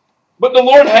 But the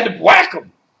Lord had to whack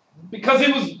him because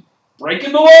he was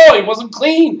breaking the law. He wasn't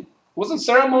clean. He wasn't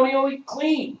ceremonially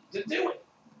clean to do it.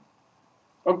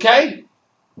 Okay?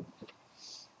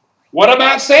 What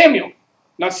about Samuel?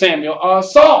 Not Samuel,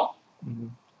 Saul. Mm-hmm.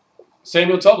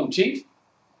 Samuel told him, Chief,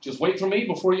 just wait for me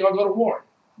before y'all go to war.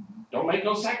 Don't make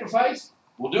no sacrifice.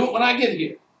 We'll do it when I get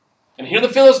here. And here the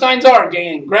Philistines are,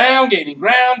 gaining ground, day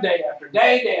after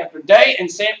day. And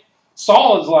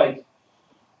Saul is like,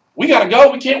 we got to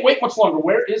go. We can't wait much longer.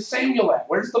 Where is Samuel at?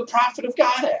 Where's the prophet of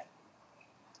God at?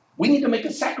 We need to make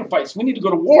a sacrifice. We need to go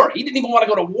to war. He didn't even want to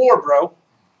go to war, bro,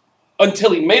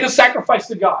 until he made a sacrifice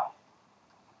to God.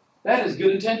 That is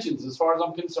good intentions as far as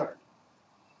I'm concerned.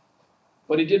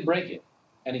 But he did break it,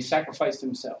 and he sacrificed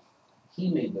himself. He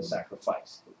made the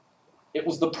sacrifice. It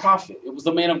was the prophet. It was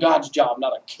the man of God's job,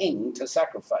 not a king, to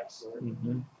sacrifice.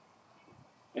 Mm-hmm.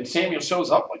 And Samuel shows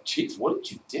up like, Chief, what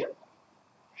did you do?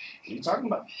 What are you talking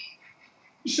about?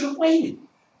 You should have waited.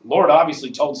 The Lord obviously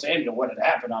told Samuel what had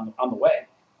happened on the way.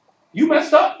 You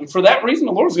messed up. And for that reason,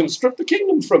 the Lord's going to strip the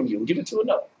kingdom from you and give it to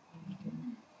another.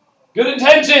 Good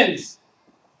intentions.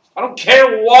 I don't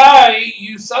care why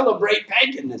you celebrate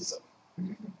paganism.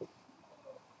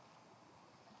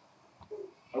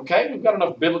 Okay, we've got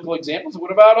enough biblical examples. What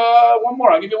about one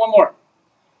more? I'll give you one more.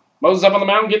 Moses up on the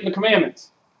mountain getting the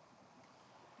commandments.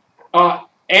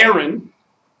 Aaron,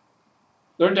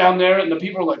 they're down there, and the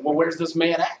people are like, well, where's this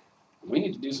man at? We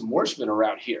need to do some worshiping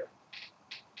around here.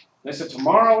 They said,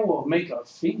 tomorrow we'll make a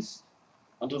feast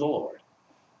unto the Lord.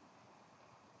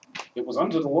 It was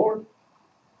unto the Lord.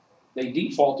 They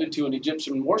defaulted to an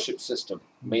Egyptian worship system,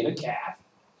 made a calf,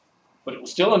 but it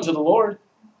was still unto the Lord.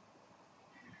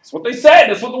 That's what they said.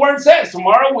 That's what the word says.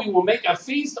 Tomorrow we will make a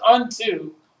feast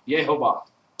unto Yehovah.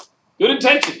 Good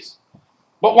intentions.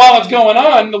 But while it's going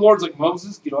on, the Lord's like,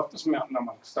 Moses, get off this mountain. I'm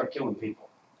going to start killing people.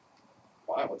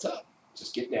 Why? What's up?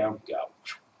 Just get down. Go.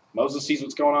 Moses sees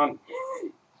what's going on.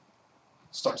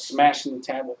 Starts smashing the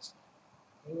tablets.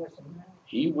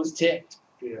 He was ticked.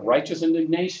 Righteous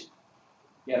indignation.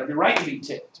 You had every right to be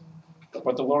ticked.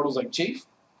 But the Lord was like, Chief,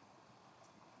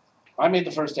 I made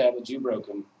the first tablets. You broke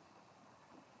them.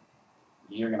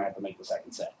 You're going to have to make the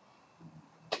second set.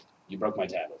 You broke my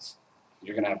tablets.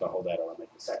 You're going to have to hold that or I'll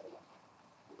make the second one.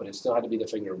 But it still had to be the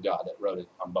finger of God that wrote it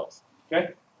on both.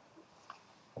 Okay?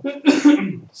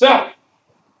 So,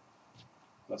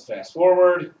 let's fast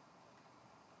forward.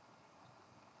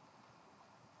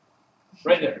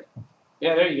 Right there.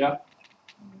 Yeah, there you go.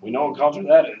 We know what culture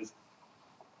that is.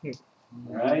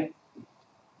 All right?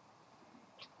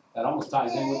 That almost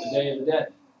ties in with the Day of the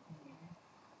Dead.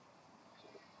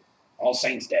 All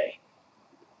Saints Day.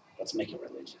 Let's make it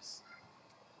religious.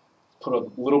 Put a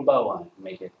little bow on it and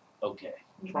make it okay.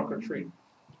 Trunk or treat.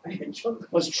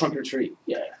 Let's trunk or treat.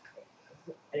 Yeah.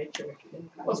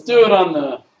 Let's do it on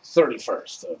the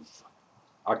 31st of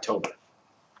October.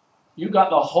 You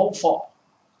got the whole fall,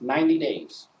 90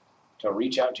 days, to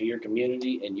reach out to your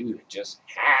community, and you just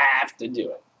have to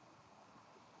do it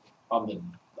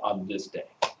on this day.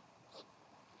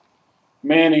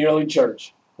 Man, the early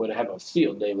church would have a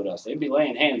field day with us. They'd be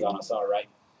laying hands on us, all right.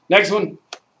 Next one.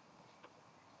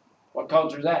 What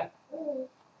culture is that? All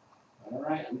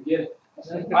right, let me get it.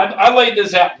 I laid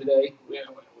this out today.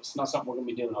 It's not something we're going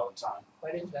to be doing all the time.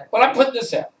 What is that? But I put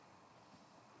this out.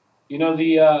 You know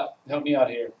the, help me out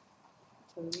here.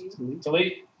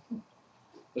 Talib?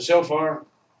 the shofar,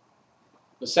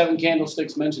 the 7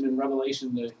 candlesticks mentioned in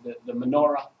Revelation, the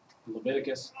menorah,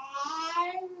 Leviticus.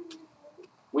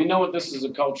 We know what this is a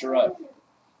culture of.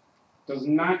 Does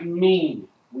not mean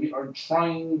we are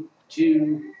trying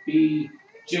to be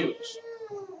Jewish.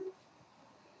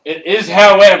 It is,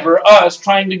 however, us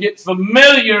trying to get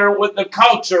familiar with the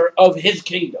culture of his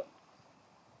kingdom,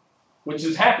 which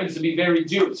happens to be very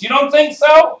Jewish. You don't think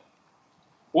so?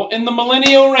 Well, in the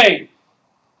millennial reign,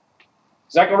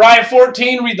 Zechariah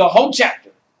 14, read the whole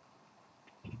chapter.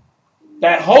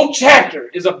 That whole chapter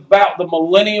is about the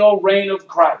millennial reign of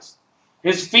Christ.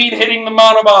 His feet hitting the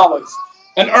Mount of Olives.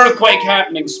 An earthquake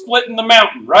happening, splitting the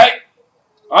mountain, right?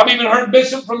 I've even heard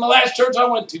Bishop from the last church I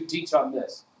went to teach on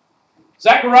this.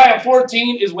 Zechariah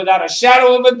 14 is without a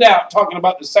shadow of a doubt talking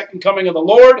about the second coming of the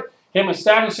Lord, him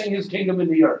establishing his kingdom in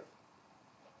the earth.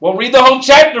 Well, read the whole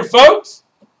chapter, folks.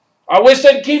 I wish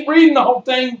I'd keep reading the whole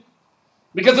thing,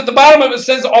 because at the bottom of it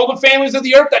says all the families of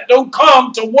the earth that don't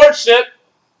come to worship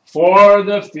for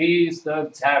the Feast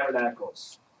of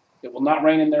Tabernacles. It will not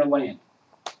reign in their land.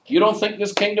 You don't think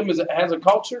this kingdom has a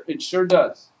culture? It sure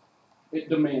does. It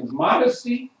demands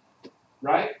modesty,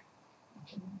 right?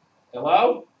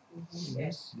 Hello?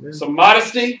 Yes. Some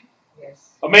modesty.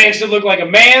 Yes. A man should look like a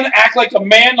man, act like a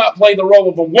man, not play the role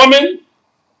of a woman.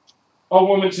 A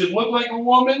woman should look like a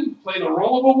woman, play the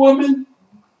role of a woman.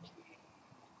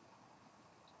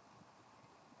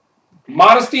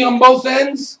 Modesty on both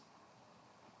ends.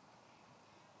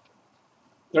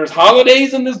 There's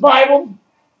holidays in this Bible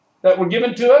that were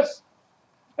given to us.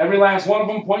 Every last one of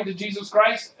them point to Jesus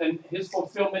Christ and his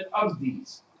fulfillment of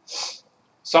these.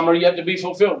 Some are yet to be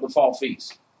fulfilled, the fall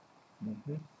feast.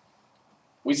 Mm-hmm.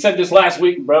 We said this last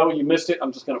week, bro. You missed it.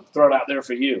 I'm just going to throw it out there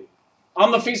for you.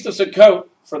 On the Feast of Sukkot,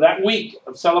 for that week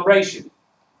of celebration,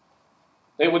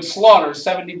 they would slaughter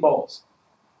 70 bulls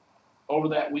over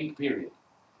that week period.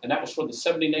 And that was for the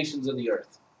 70 nations of the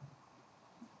earth.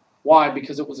 Why?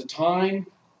 Because it was a time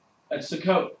at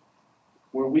Sukkot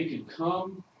where we could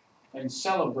come and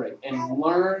celebrate and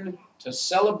learn to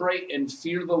celebrate and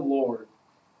fear the Lord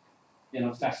in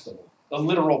a festival. A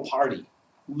literal party.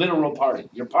 Literal party.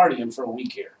 You're partying for a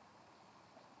week here.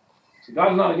 So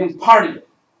God's not against partying.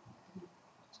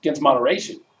 It's against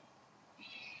moderation.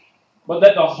 But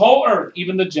that the whole earth,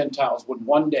 even the Gentiles, would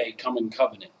one day come in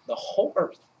covenant. The whole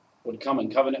earth would come in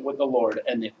covenant with the Lord,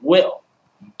 and it will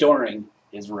during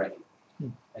his reign.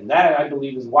 And that, I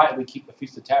believe, is why we keep the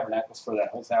Feast of Tabernacles for that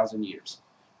whole 1,000 years.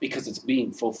 Because it's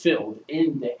being fulfilled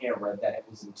in the era that it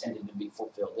was intended to be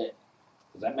fulfilled in.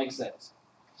 Does that make sense?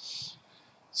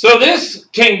 So this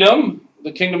kingdom,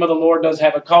 the kingdom of the Lord, does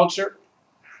have a culture.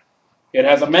 It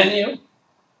has a menu.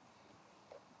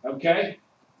 Okay?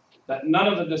 That none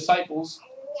of the disciples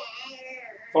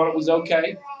thought it was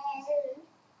okay.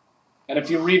 And if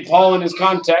you read Paul in his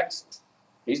context,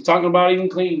 he's talking about even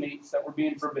clean meats that were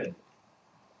being forbidden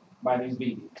by these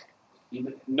vegans.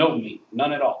 Even no meat,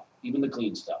 none at all, even the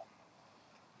clean stuff.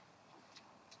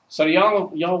 So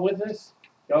y'all with this?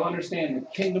 Y'all understand the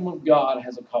kingdom of God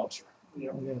has a culture.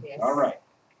 Yes. All right.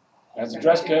 It has a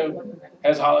dress code,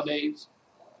 has holidays.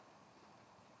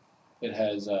 It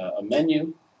has a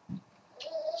menu.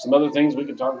 Some other things we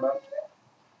could talk about.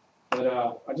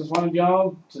 But I just wanted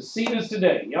y'all to see this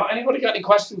today. Y'all, anybody got any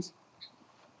questions?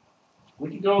 We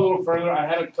can go a little further. I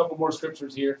had a couple more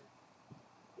scriptures here.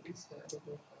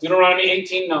 Deuteronomy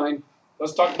 18:9.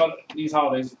 Let's talk about these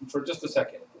holidays for just a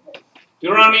second.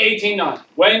 Deuteronomy 18:9.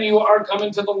 When you are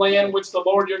coming to the land which the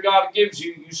Lord your God gives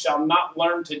you, you shall not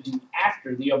learn to do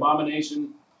after the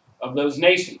abomination of those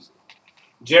nations.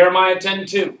 Jeremiah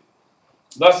 10:2.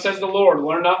 Thus says the Lord,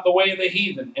 learn not the way of the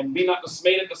heathen, and be not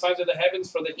dismayed at the signs of the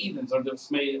heavens, for the heathens are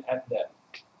dismayed at them.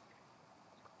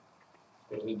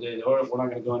 We're not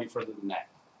going to go any further than that.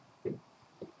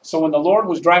 So when the Lord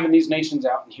was driving these nations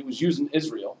out, and he was using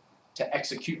Israel to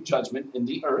execute judgment in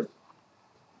the earth,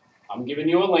 I'm giving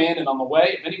you a land, and on the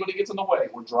way, if anybody gets in the way,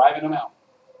 we're driving them out.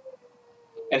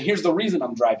 And here's the reason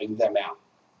I'm driving them out.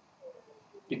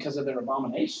 Because of their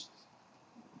abominations.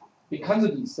 Because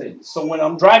of these things. So when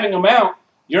I'm driving them out,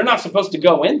 you're not supposed to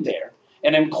go in there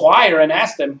and inquire and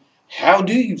ask them, how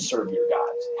do you serve your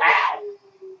gods? How?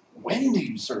 When do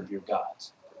you serve your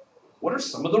gods? What are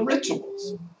some of the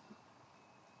rituals?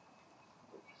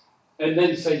 And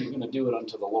then say you're going to do it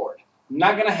unto the Lord.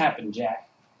 Not going to happen, Jack.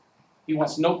 He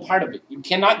wants no part of it. You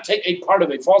cannot take a part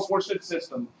of a false worship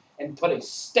system and put a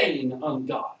stain on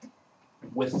God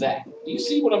with that. Do you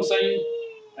see what I'm saying?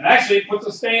 And actually, it puts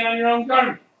a stain on your own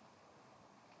garment.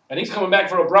 And he's coming back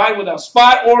for a bride without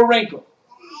spot or wrinkle.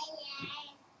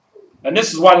 And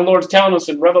this is why the Lord's telling us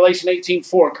in Revelation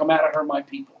 18:4, come out of her, my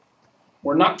people.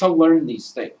 We're not to learn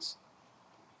these things.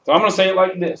 So I'm going to say it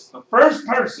like this. The first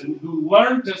person who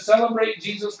learned to celebrate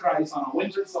Jesus Christ on a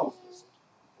winter solstice.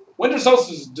 Winter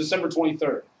solstice is December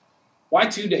 23rd. Why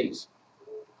 2 days?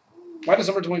 Why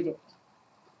December 25th?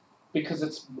 Because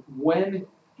it's when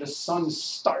the sun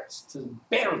starts to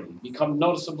barely become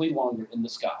noticeably longer in the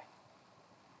sky.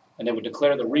 And they would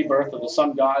declare the rebirth of the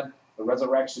sun god, the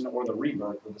resurrection, or the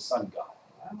rebirth of the sun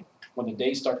god. When the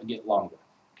days start to get longer.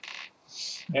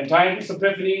 Antiochus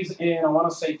Epiphanes in, I want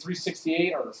to say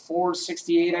 368 or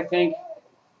 468, I think,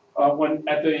 when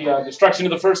at the destruction of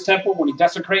the first temple, when he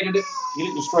desecrated it. He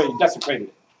didn't destroy it, he desecrated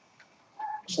it.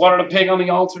 Slaughtered a pig on the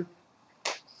altar.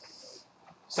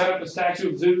 Set up the statue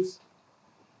of Zeus.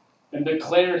 And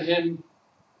declared him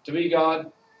to be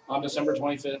God on December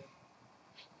 25th.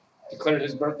 Declared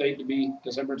his birth date to be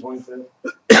December 25th.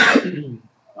 I'm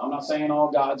not saying all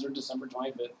gods are December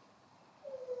 25th.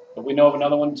 But we know of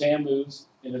another one, Tammuz,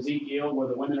 in Ezekiel, where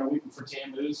the women are weeping for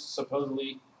Tammuz,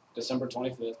 supposedly December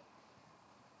 25th.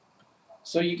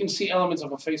 So you can see elements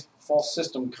of a false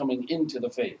system coming into the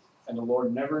faith. And the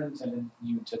Lord never intended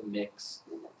you to mix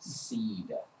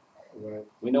seed. Right.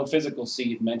 We know physical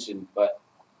seed mentioned, but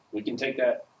we can take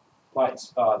that,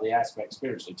 the aspect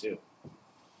spiritually too.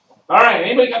 All right,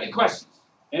 anybody got any questions?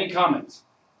 Any comments?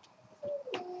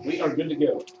 We are good to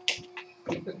go.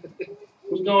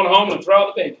 Who's going home and throw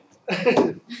out the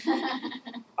bacon?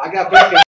 I got bacon.